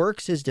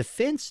reworks his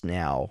defense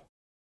now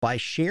by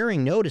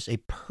sharing, notice, a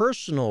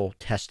personal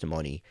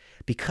testimony,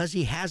 because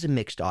he has a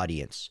mixed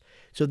audience.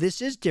 So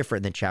this is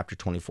different than chapter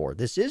 24.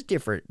 This is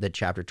different than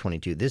chapter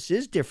 22. This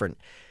is different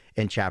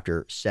in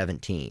chapter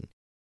 17.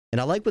 And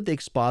I like what the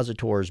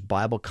expositor's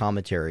Bible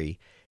commentary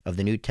of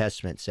the New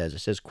Testament says. It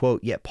says,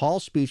 quote, "Yet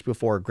Paul's speech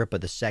before Agrippa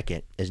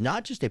II is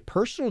not just a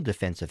personal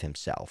defense of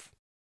himself.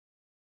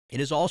 It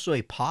is also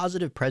a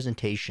positive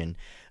presentation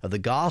of the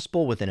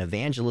gospel with an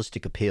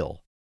evangelistic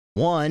appeal.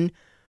 One,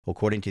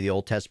 according to the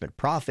Old Testament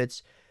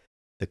prophets,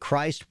 the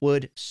Christ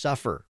would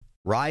suffer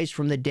rise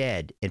from the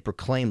dead and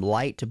proclaim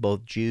light to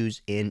both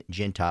Jews and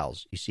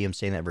Gentiles. You see him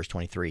saying that in verse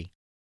 23.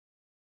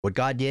 What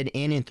God did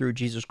in and through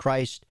Jesus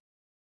Christ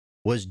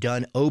was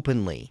done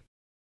openly,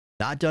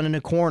 not done in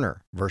a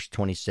corner, verse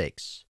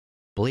 26.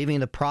 Believing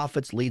the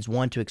prophets leads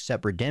one to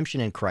accept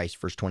redemption in Christ,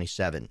 verse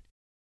 27.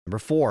 Number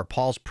 4,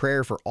 Paul's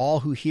prayer for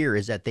all who hear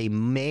is that they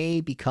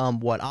may become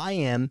what I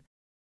am,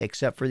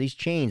 except for these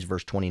chains,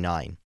 verse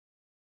 29.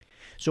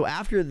 So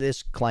after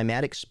this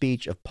climatic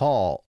speech of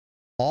Paul,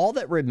 all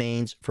that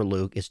remains for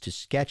Luke is to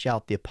sketch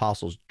out the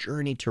apostles'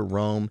 journey to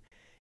Rome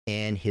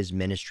and his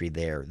ministry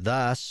there.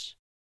 Thus,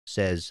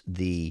 says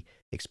the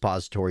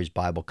Expository's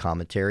Bible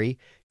commentary,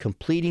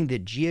 completing the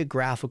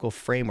geographical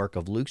framework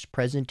of Luke's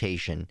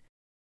presentation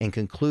and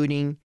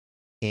including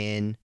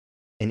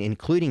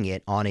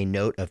it on a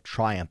note of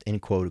triumph,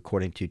 end quote,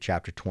 according to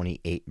chapter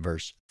 28,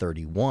 verse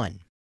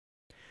 31.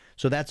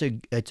 So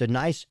it's a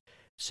nice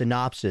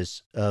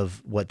synopsis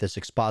of what this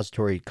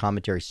expository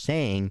commentary is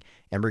saying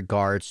in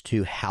regards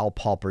to how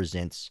Paul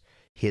presents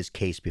his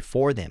case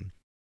before them.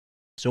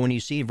 So when you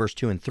see verse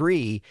 2 and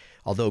 3,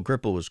 although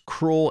Agrippa was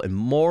cruel and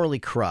morally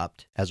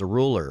corrupt as a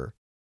ruler,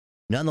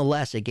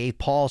 nonetheless, it gave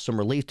Paul some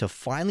relief to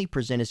finally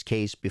present his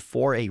case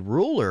before a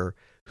ruler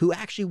who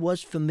actually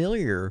was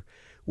familiar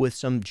with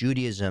some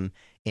Judaism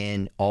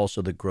and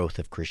also the growth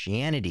of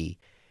Christianity.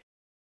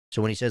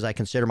 So when he says, I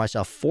consider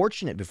myself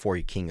fortunate before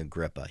you, King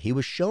Agrippa, he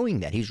was showing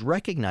that. He's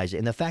recognized it.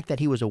 And the fact that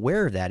he was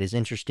aware of that is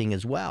interesting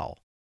as well.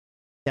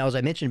 Now, as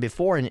I mentioned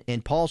before,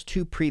 in Paul's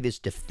 2 previous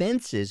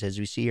defenses, as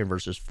we see in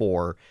verses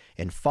 4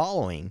 and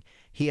following,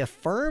 he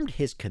affirmed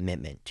his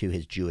commitment to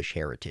his Jewish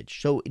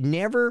heritage. So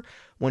never,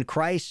 when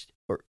Christ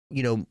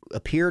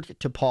appeared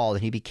to Paul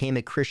and he became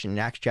a Christian in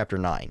Acts chapter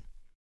 9,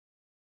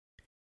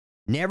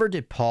 never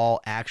did Paul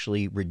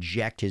actually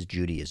reject his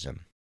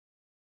Judaism.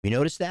 You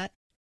notice that?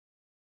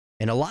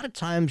 And a lot of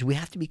times we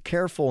have to be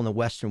careful in the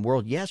Western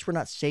world. Yes, we're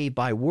not saved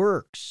by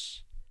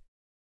works.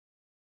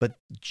 But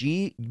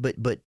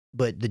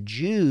the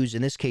Jews,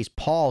 in this case,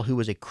 Paul, who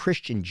was a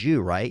Christian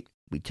Jew, right?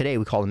 Today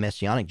we call them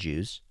Messianic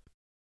Jews.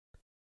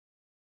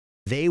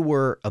 They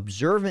were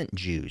observant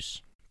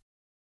Jews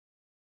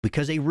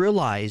because they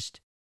realized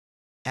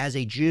as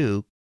a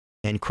Jew,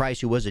 and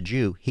Christ, who was a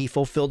Jew, he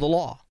fulfilled the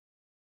law.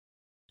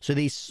 So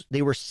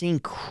they were seeing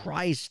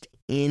Christ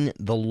in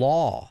the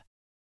law.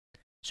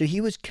 So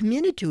he was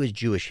committed to his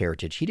Jewish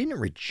heritage. He didn't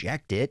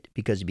reject it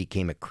because he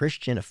became a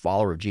Christian, a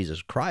follower of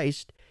Jesus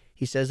Christ.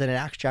 He says that in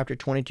Acts chapter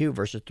 22,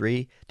 verses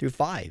 3 through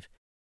 5.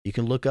 You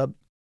can look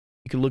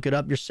it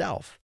up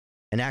yourself.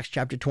 In Acts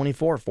chapter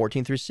 24,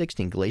 14 through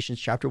 16, Galatians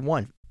chapter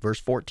 1, verse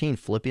 14,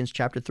 Philippians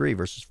chapter 3,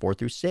 verses 4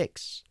 through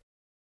 6.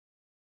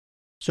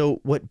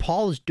 So what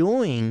Paul is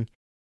doing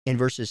in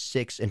verses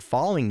 6 and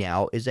following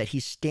now is that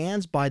he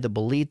stands by the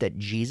belief that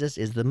Jesus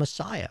is the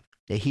Messiah,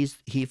 that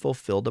he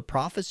fulfilled the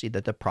prophecy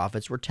that the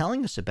prophets were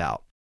telling us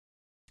about.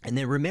 And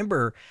then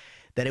remember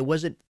that it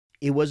wasn't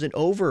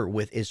over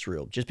with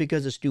Israel. Just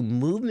because this new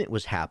movement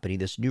was happening,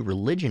 this new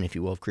religion, if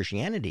you will, of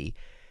Christianity,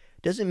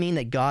 doesn't mean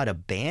that God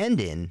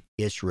abandoned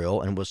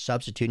Israel and was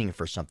substituting it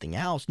for something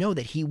else. No,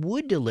 that he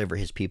would deliver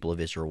his people of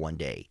Israel one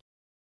day,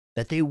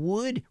 that they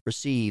would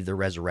receive the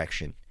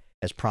resurrection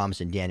as promised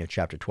in Daniel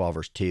chapter 12,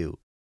 verse 2,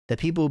 that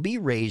people will be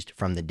raised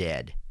from the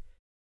dead.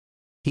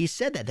 He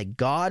said that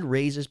God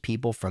raises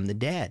people from the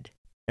dead.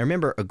 Now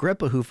remember,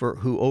 Agrippa,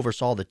 who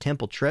oversaw the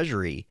temple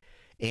treasury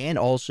and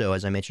also,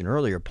 as I mentioned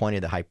earlier,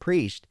 appointed the high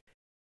priest,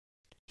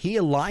 he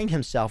aligned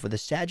himself with the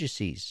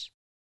Sadducees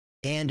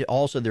and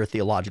also their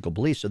theological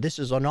beliefs. So this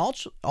is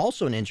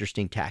also an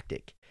interesting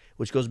tactic,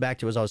 which goes back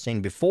to, as I was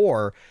saying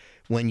before,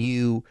 when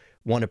you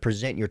want to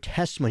present your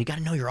testimony, you got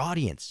to know your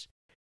audience.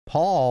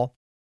 Paul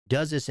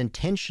does this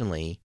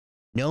intentionally,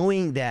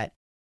 knowing that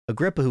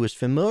Agrippa, who was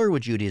familiar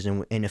with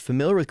Judaism and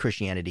familiar with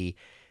Christianity,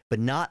 but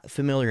not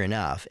familiar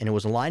enough, and it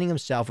was aligning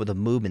himself with a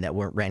movement that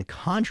ran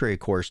contrary, of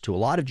course, to a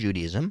lot of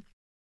Judaism,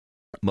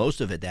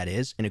 most of it, that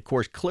is, and of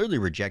course, clearly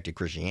rejected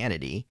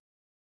Christianity.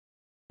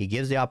 He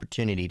gives the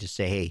opportunity to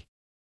say, hey,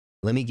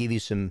 let me give you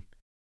some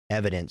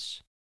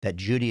evidence that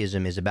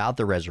Judaism is about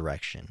the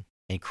resurrection,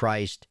 and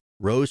Christ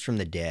rose from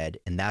the dead,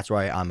 and that's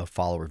why I'm a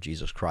follower of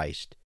Jesus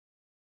Christ.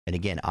 And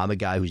again, I'm a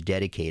guy who's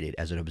dedicated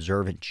as an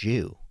observant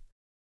Jew.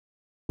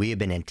 We have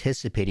been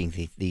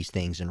anticipating these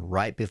things, and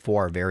right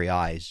before our very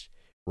eyes,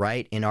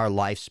 right in our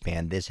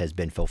lifespan, this has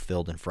been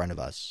fulfilled in front of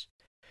us.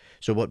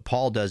 So what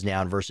Paul does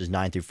now in verses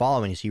 9 through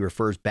following is he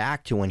refers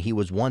back to when he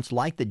was once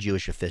like the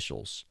Jewish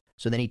officials.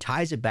 So then he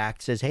ties it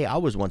back, says, hey, I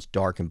was once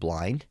dark and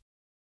blind.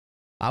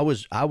 I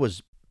was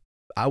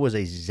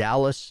a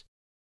zealous,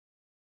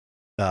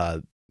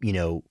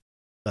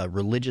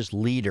 religious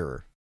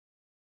leader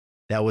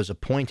that was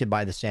appointed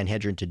by the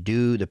Sanhedrin to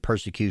do the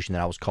persecution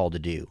that I was called to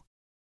do.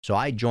 So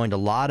I joined a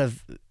lot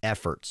of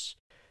efforts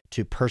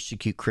to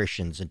persecute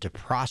Christians and to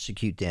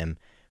prosecute them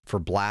for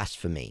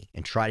blasphemy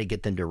and try to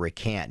get them to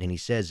recant. And he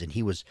says,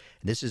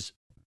 this is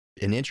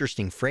an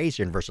interesting phrase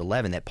here in verse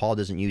 11 that Paul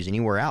doesn't use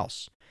anywhere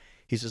else.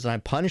 He says, and I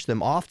punished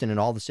them often in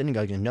all the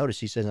synagogues. And notice,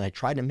 he says, and I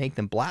tried to make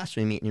them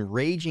blaspheme me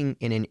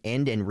in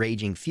an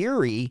enraging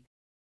fury.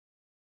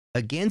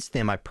 Against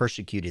them I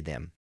persecuted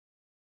them.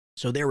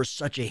 So there was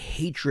such a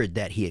hatred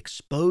that he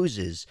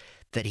exposes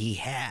that he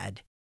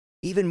had,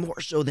 even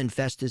more so than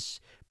Festus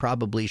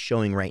probably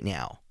showing right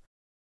now.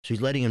 So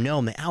he's letting him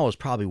know that I was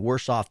probably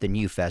worse off than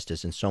you,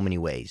 Festus, in so many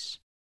ways.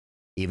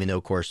 Even though,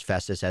 of course,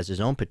 Festus has his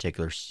own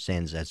particular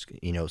sins, as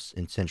you know,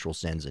 essential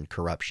sins and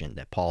corruption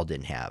that Paul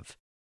didn't have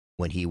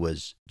when he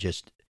was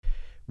just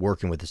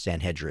working with the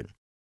Sanhedrin.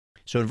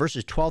 So in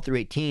verses 12 through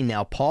 18,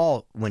 now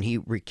Paul, when he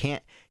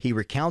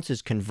recounts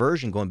his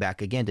conversion, going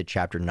back again to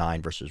chapter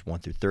 9, verses 1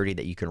 through 30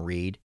 that you can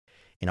read,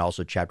 and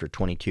also chapter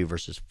 22,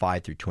 verses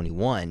 5 through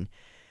 21,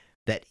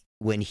 that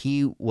when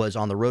he was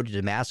on the road to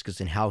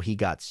Damascus and how he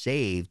got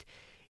saved,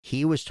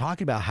 he was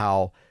talking about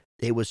how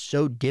it was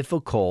so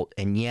difficult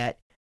and yet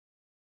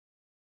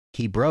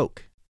he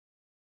broke.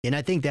 And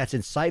I think that's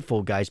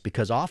insightful, guys,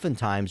 because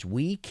oftentimes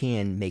we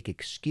can make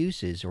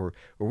excuses or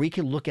we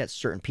can look at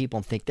certain people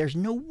and think there's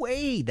no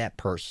way that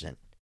person.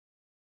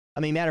 I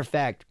mean, matter of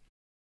fact,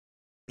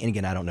 and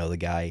again, I don't know the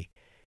guy,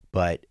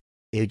 but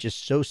it was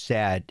just so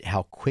sad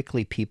how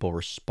quickly people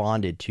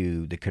responded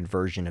to the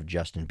conversion of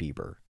Justin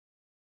Bieber.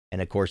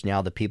 And of course,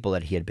 now the people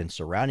that he had been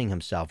surrounding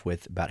himself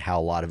with, about how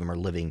a lot of them are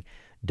living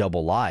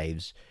double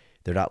lives,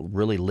 they're not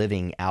really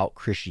living out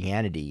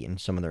Christianity,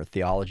 and some of their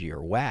theology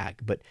are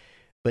whack.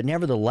 But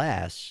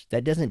nevertheless,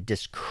 that doesn't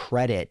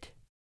discredit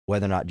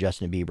whether or not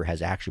Justin Bieber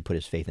has actually put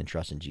his faith and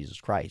trust in Jesus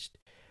Christ.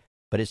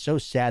 But it's so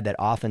sad that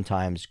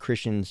oftentimes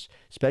Christians,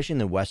 especially in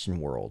the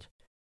Western world,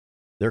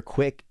 they're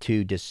quick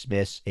to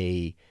dismiss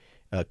a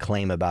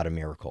claim about a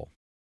miracle.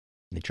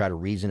 They try to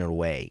reason it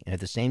away. And at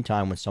the same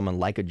time, when someone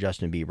like a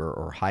Justin Bieber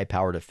or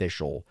high-powered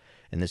official,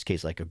 in this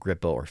case like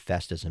Agrippa or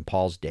Festus in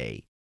Paul's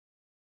day,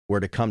 were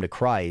to come to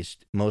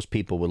Christ, most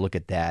people would look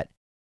at that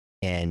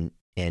and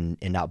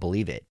not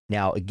believe it.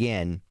 Now,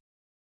 again,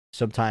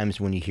 sometimes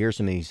when you hear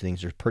some of these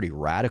things, they're pretty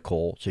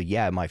radical. So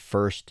yeah, my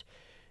first,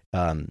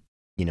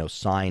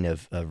 sign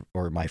of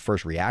or my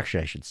first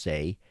reaction, I should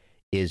say,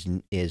 is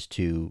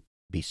to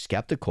be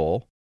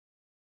skeptical.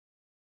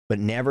 But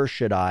never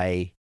should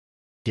I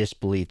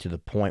disbelieve to the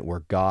point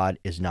where God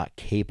is not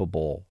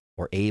capable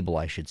or able,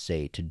 I should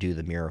say, to do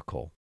the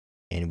miracle.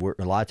 And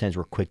a lot of times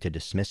we're quick to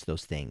dismiss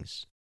those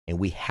things, and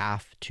we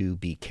have to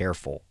be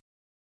careful.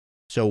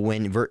 So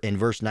when in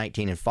verse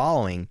 19 and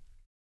following,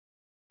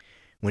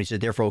 when he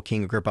said, "Therefore, O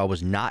King Agrippa, I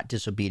was not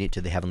disobedient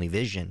to the heavenly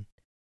vision,"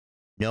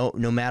 no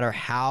matter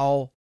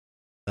how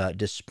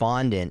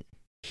despondent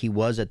he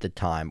was at the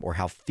time, or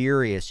how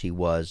furious he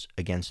was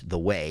against the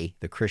way,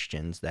 the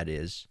Christians, that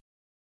is,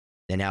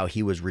 and how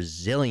he was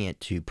resilient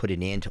to put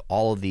an end to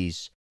all of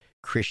these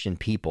Christian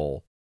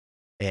people,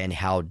 and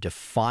how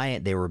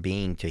defiant they were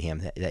being to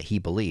him that he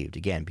believed.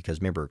 Again, because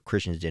remember,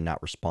 Christians did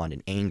not respond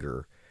in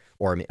anger,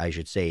 or I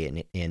should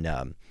say,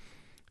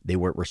 they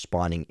weren't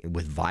responding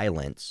with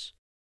violence.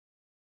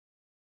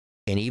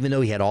 And even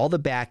though he had all the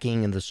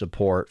backing and the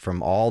support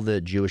from all the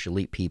Jewish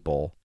elite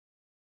people,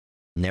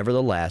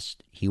 nevertheless,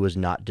 he was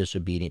not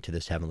disobedient to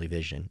this heavenly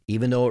vision,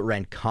 even though it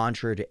ran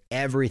contrary to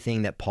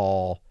everything that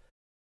Paul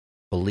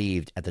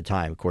believed at the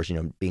time. Of course,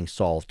 being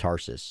Saul of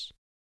Tarsus.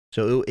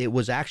 So it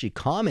was actually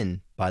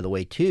common, by the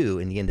way, too,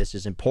 and again, this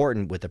is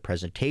important with the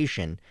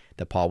presentation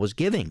that Paul was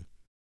giving,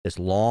 this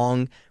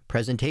long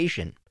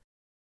presentation.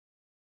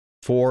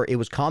 For it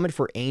was common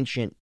for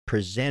ancient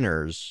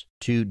presenters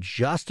to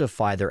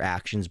justify their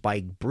actions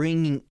by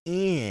bringing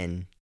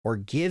in or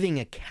giving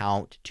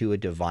account to a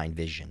divine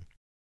vision.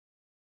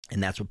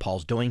 And that's what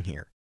Paul's doing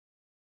here.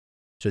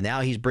 So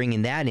now he's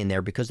bringing that in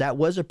there because that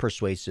was a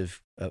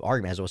persuasive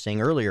argument. As I was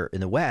saying earlier,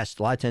 in the West,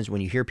 a lot of times when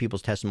you hear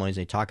people's testimonies,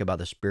 they talk about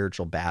the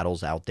spiritual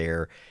battles out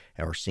there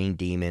or seeing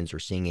demons or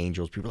seeing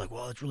angels. People are like,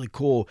 well, it's really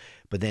cool.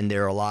 But then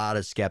there are a lot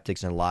of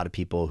skeptics and a lot of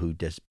people who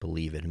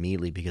disbelieve it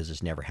immediately because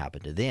it's never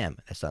happened to them.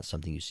 That's not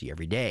something you see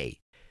every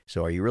day.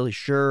 So are you really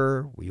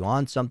sure? Were you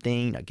on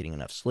something? Not getting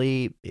enough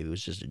sleep? Maybe it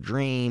was just a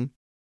dream.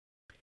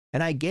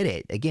 And I get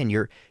it. Again,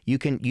 you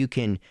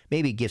can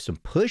maybe give some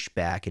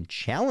pushback and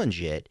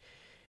challenge it.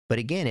 But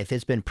again, if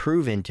it's been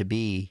proven to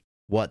be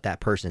what that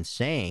person's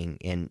saying,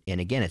 and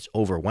again, it's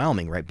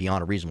overwhelming, right,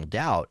 beyond a reasonable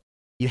doubt,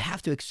 you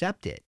have to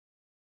accept it.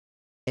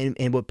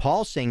 And what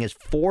Paul's saying is,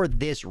 for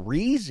this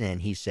reason,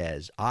 he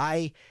says,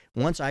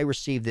 once I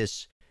received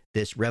this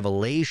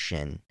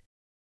revelation,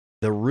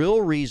 the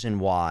real reason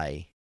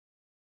why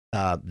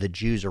the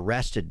Jews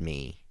arrested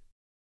me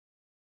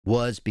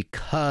was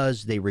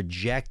because they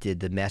rejected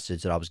the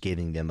message that I was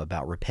giving them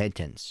about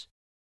repentance.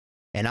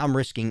 And I'm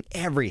risking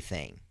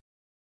everything.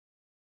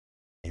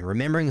 And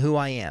remembering who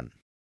I am,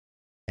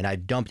 and I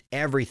dumped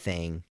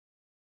everything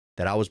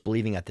that I was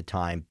believing at the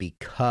time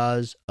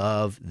because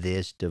of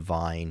this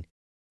divine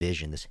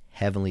vision, this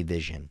heavenly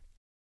vision.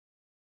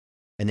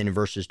 And then in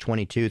verses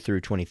 22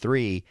 through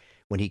 23,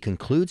 when he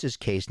concludes his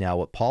case now,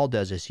 what Paul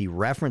does is he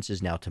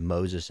references now to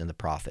Moses and the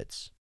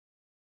prophets.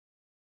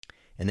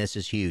 And this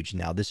is huge.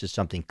 Now, this is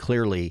something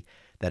clearly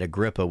that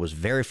Agrippa was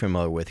very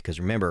familiar with,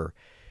 because remember,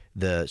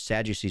 the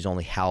Sadducees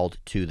only held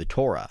to the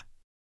Torah.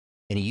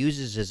 And he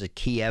uses as a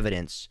key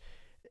evidence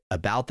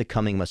about the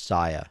coming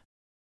Messiah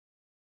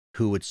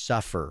who would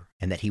suffer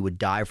and that he would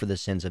die for the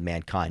sins of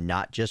mankind,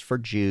 not just for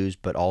Jews,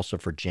 but also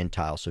for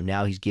Gentiles. So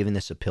now he's giving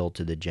this appeal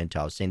to the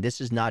Gentiles, saying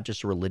this is not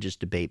just a religious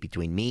debate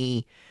between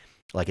me,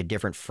 like a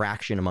different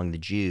fraction among the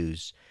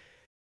Jews.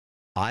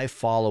 I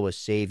follow a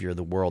Savior of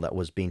the world that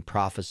was being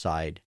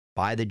prophesied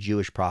by the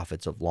Jewish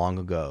prophets of long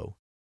ago,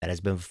 that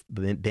has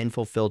been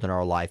fulfilled in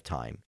our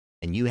lifetime,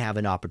 and you have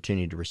an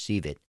opportunity to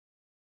receive it.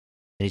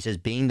 And he says,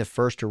 being the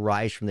first to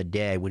rise from the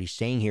dead, what he's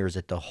saying here is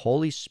that the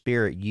Holy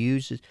Spirit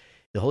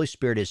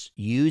is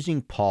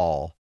using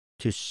Paul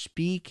to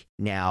speak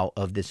now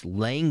of this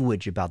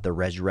language about the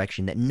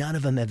resurrection that none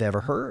of them have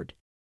ever heard.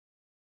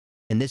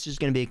 And this is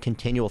going to be a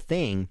continual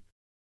thing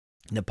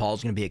that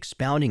Paul's going to be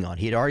expounding on.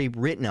 He had already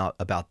written out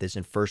about this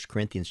in 1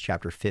 Corinthians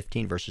chapter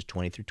 15, verses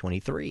 20 through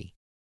 23.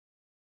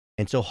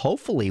 And so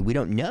hopefully, we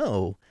don't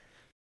know,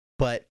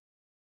 but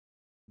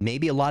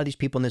maybe a lot of these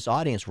people in this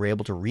audience were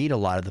able to read a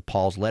lot of the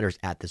Paul's letters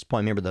at this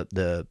point. Remember,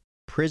 the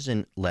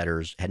prison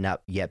letters had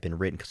not yet been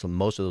written, because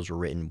most of those were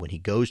written when he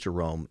goes to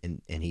Rome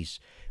and he's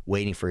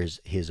waiting for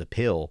his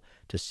appeal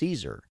to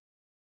Caesar.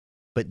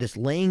 But this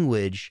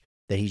language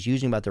that he's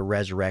using about the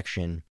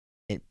resurrection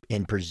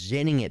and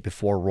presenting it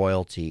before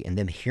royalty, and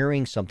them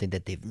hearing something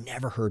that they've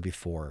never heard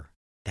before,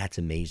 that's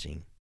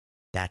amazing.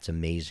 That's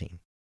amazing.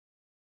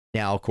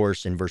 Now, of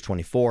course, in verse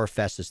 24,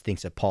 Festus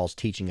thinks that Paul's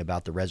teaching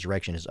about the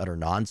resurrection is utter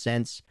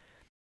nonsense,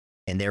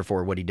 and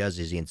therefore what he does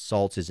is he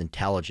insults his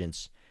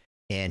intelligence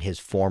and his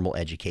formal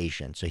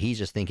education. So he's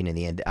just thinking in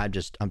the end,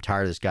 I'm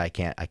tired of this guy.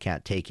 I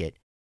can't take it.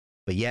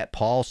 But yet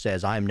Paul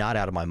says, I am not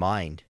out of my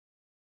mind.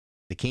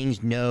 The king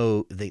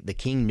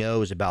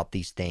knows about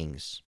these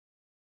things.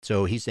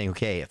 So he's saying,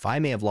 okay, if I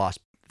may have lost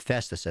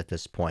Festus at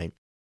this point,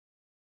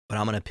 but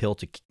I'm going to appeal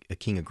to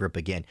King Agrippa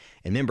again.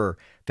 And remember,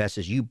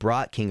 Festus, you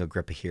brought King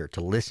Agrippa here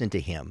to listen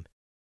to him.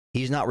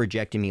 He's not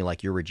rejecting me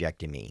like you're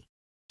rejecting me.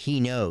 He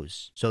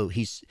knows. So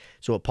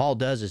what Paul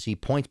does is he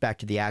points back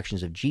to the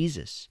actions of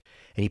Jesus,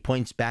 and he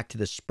points back to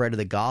the spread of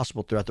the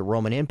gospel throughout the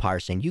Roman Empire,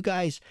 saying, you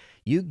guys,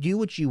 you do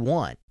what you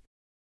want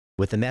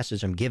with the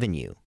message I'm giving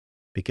you,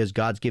 because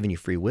God's given you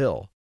free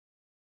will.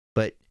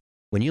 But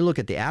when you look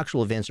at the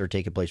actual events that are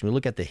taking place, when we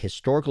look at the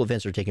historical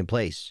events that are taking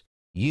place,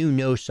 you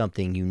know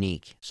something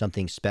unique,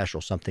 something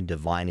special, something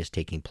divine is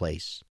taking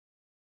place.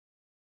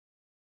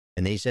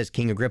 And then he says,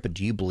 King Agrippa,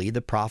 do you believe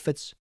the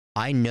prophets?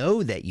 I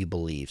know that you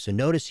believe. So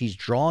notice he's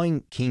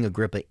drawing King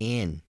Agrippa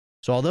in.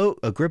 So although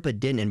Agrippa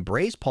didn't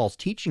embrace Paul's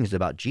teachings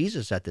about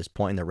Jesus at this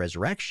point in the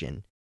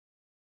resurrection,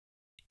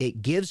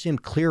 it gives him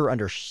clearer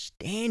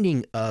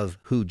understanding of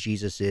who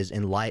Jesus is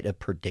in light of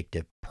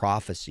predictive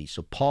prophecy.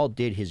 So Paul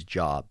did his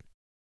job.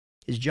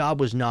 His job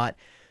was not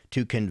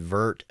to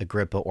convert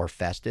Agrippa or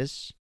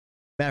Festus.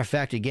 Matter of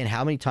fact, again,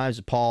 how many times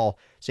did Paul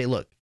say,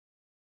 look,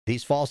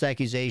 these false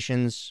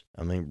accusations,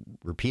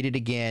 repeated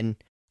again,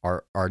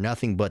 are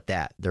nothing but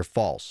that. They're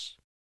false.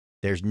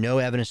 There's no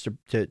evidence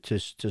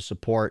to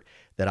support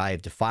that I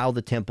have defiled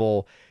the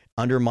temple,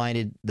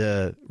 undermined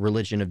the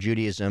religion of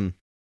Judaism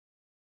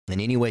in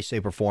any way,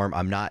 shape, or form.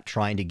 I'm not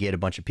trying to get a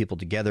bunch of people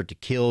together to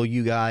kill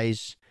you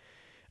guys,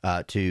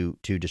 to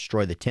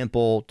destroy the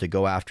temple, to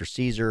go after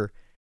Caesar.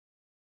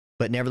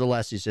 But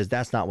nevertheless, he says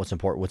that's not what's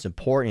important. What's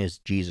important is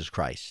Jesus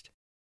Christ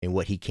and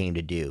what he came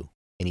to do.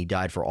 And he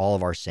died for all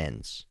of our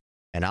sins.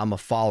 And I'm a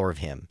follower of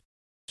him.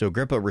 So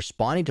Agrippa,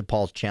 responding to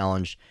Paul's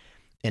challenge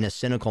in a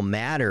cynical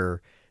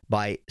manner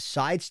by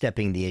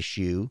sidestepping the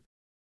issue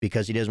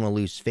because he doesn't want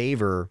to lose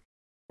favor,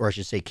 or I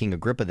should say King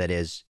Agrippa, that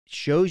is,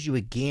 shows you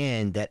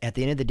again that at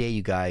the end of the day,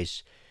 you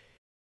guys,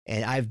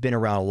 and I've been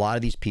around a lot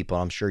of these people,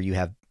 I'm sure you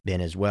have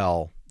been as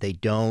well, they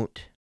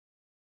don't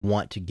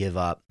want to give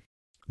up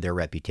their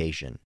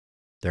reputation.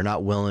 They're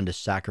not willing to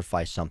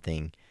sacrifice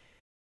something,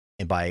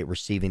 and by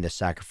receiving the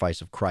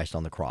sacrifice of Christ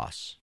on the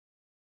cross.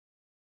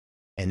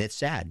 And it's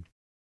sad.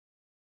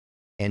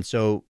 And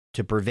so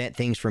to prevent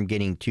things from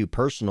getting too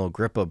personal,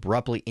 Agrippa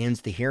abruptly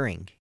ends the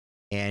hearing.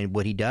 And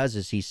what he does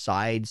is he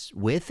sides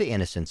with the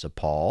innocence of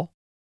Paul.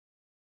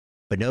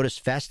 But notice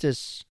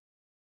Festus,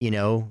 he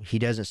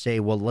doesn't say,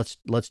 well,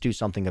 let's do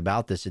something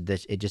about this.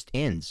 It just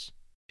ends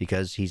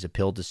because he's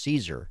appealed to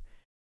Caesar.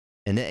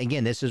 And then,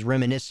 again, this is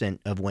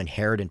reminiscent of when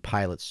Herod and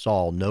Pilate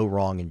saw no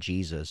wrong in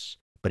Jesus.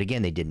 But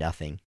again, they did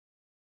nothing.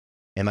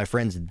 And my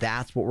friends,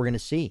 that's what we're going to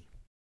see.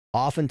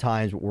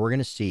 Oftentimes, what we're going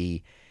to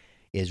see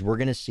is we're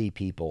going to see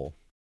people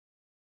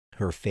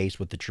who are faced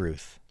with the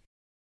truth.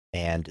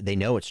 And they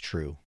know it's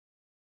true.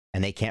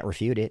 And they can't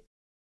refute it.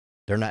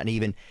 They're not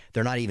even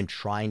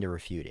trying to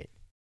refute it.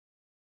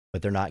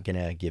 But they're not going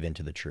to give in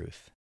to the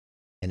truth.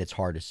 And it's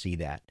hard to see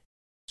that.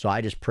 So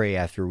I just pray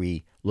after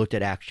we looked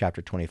at Acts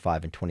chapter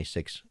 25 and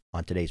 26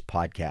 on today's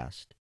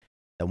podcast,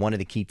 that one of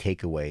the key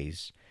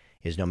takeaways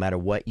is no matter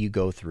what you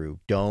go through,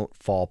 don't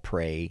fall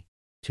prey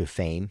to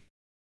fame,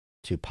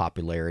 to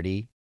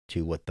popularity,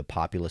 to what the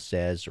populace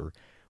says or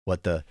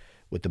what the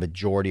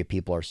majority of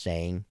people are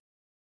saying.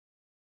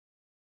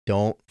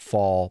 Don't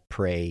fall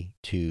prey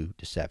to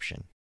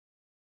deception.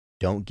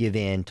 Don't give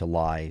in to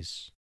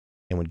lies.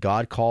 And when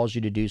God calls you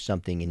to do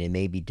something and it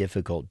may be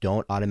difficult,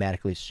 don't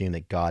automatically assume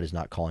that God is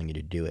not calling you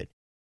to do it.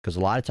 Because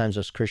a lot of times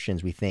us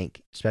Christians, we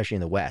think, especially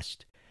in the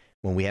West,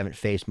 when we haven't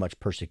faced much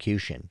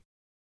persecution,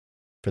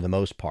 for the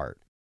most part,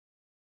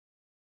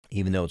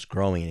 even though it's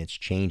growing and it's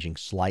changing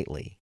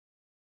slightly.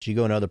 So you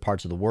go in other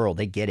parts of the world,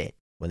 they get it.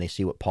 When they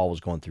see what Paul was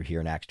going through here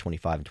in Acts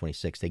 25 and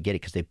 26, they get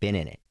it because they've been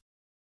in it.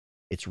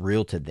 It's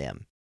real to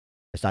them.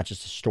 It's not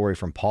just a story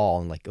from Paul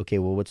and like, okay,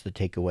 well, what's the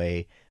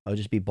takeaway? Oh,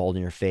 just be bold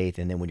in your faith.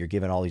 And then when you're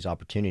given all these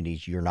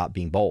opportunities, you're not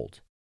being bold.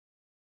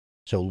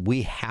 So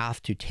we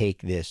have to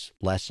take this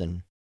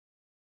lesson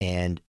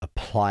and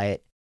apply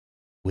it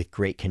with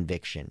great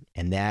conviction.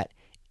 And that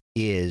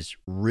is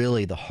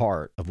really the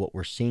heart of what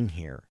we're seeing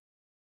here.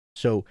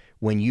 So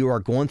when you are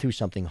going through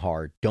something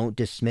hard, don't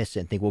dismiss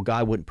it and think, well,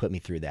 God wouldn't put me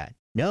through that.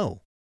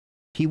 No,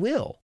 he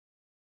will,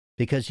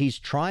 because he's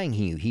trying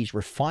you. He's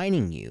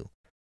refining you,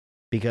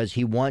 because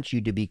he wants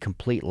you to be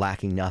complete,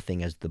 lacking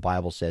nothing, as the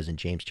Bible says in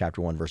James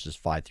chapter 1, verses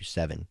 5 through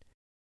 7.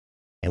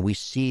 And we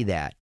see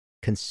that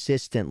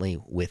consistently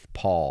with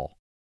Paul.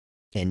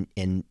 And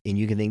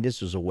you can think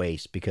this was a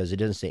waste because it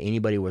doesn't say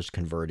anybody was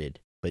converted.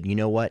 But you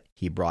know what?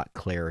 He brought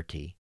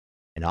clarity.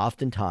 And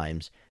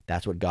oftentimes,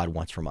 that's what God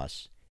wants from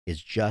us,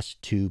 is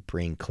just to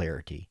bring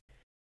clarity.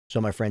 So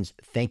my friends,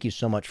 thank you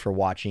so much for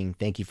watching.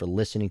 Thank you for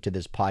listening to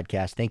this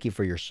podcast. Thank you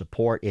for your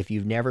support. If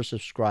you've never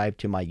subscribed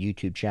to my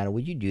YouTube channel,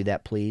 would you do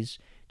that, please?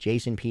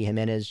 Jason P.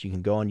 Jimenez. You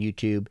can go on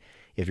YouTube.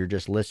 If you're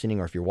just listening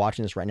or if you're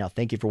watching this right now,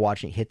 thank you for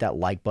watching. Hit that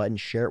like button.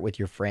 Share it with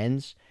your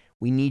friends.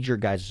 We need your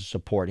guys'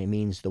 support. It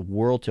means the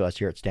world to us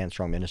here at Stand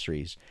Strong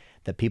Ministries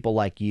that people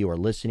like you are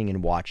listening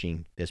and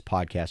watching this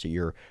podcast, that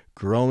you're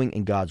growing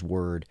in God's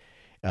word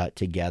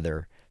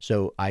together.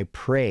 So I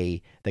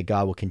pray that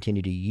God will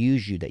continue to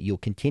use you, that you'll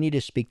continue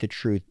to speak the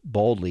truth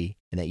boldly,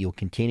 and that you'll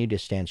continue to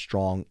stand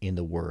strong in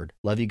the word.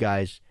 Love you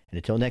guys. And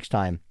until next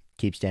time,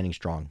 keep standing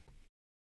strong.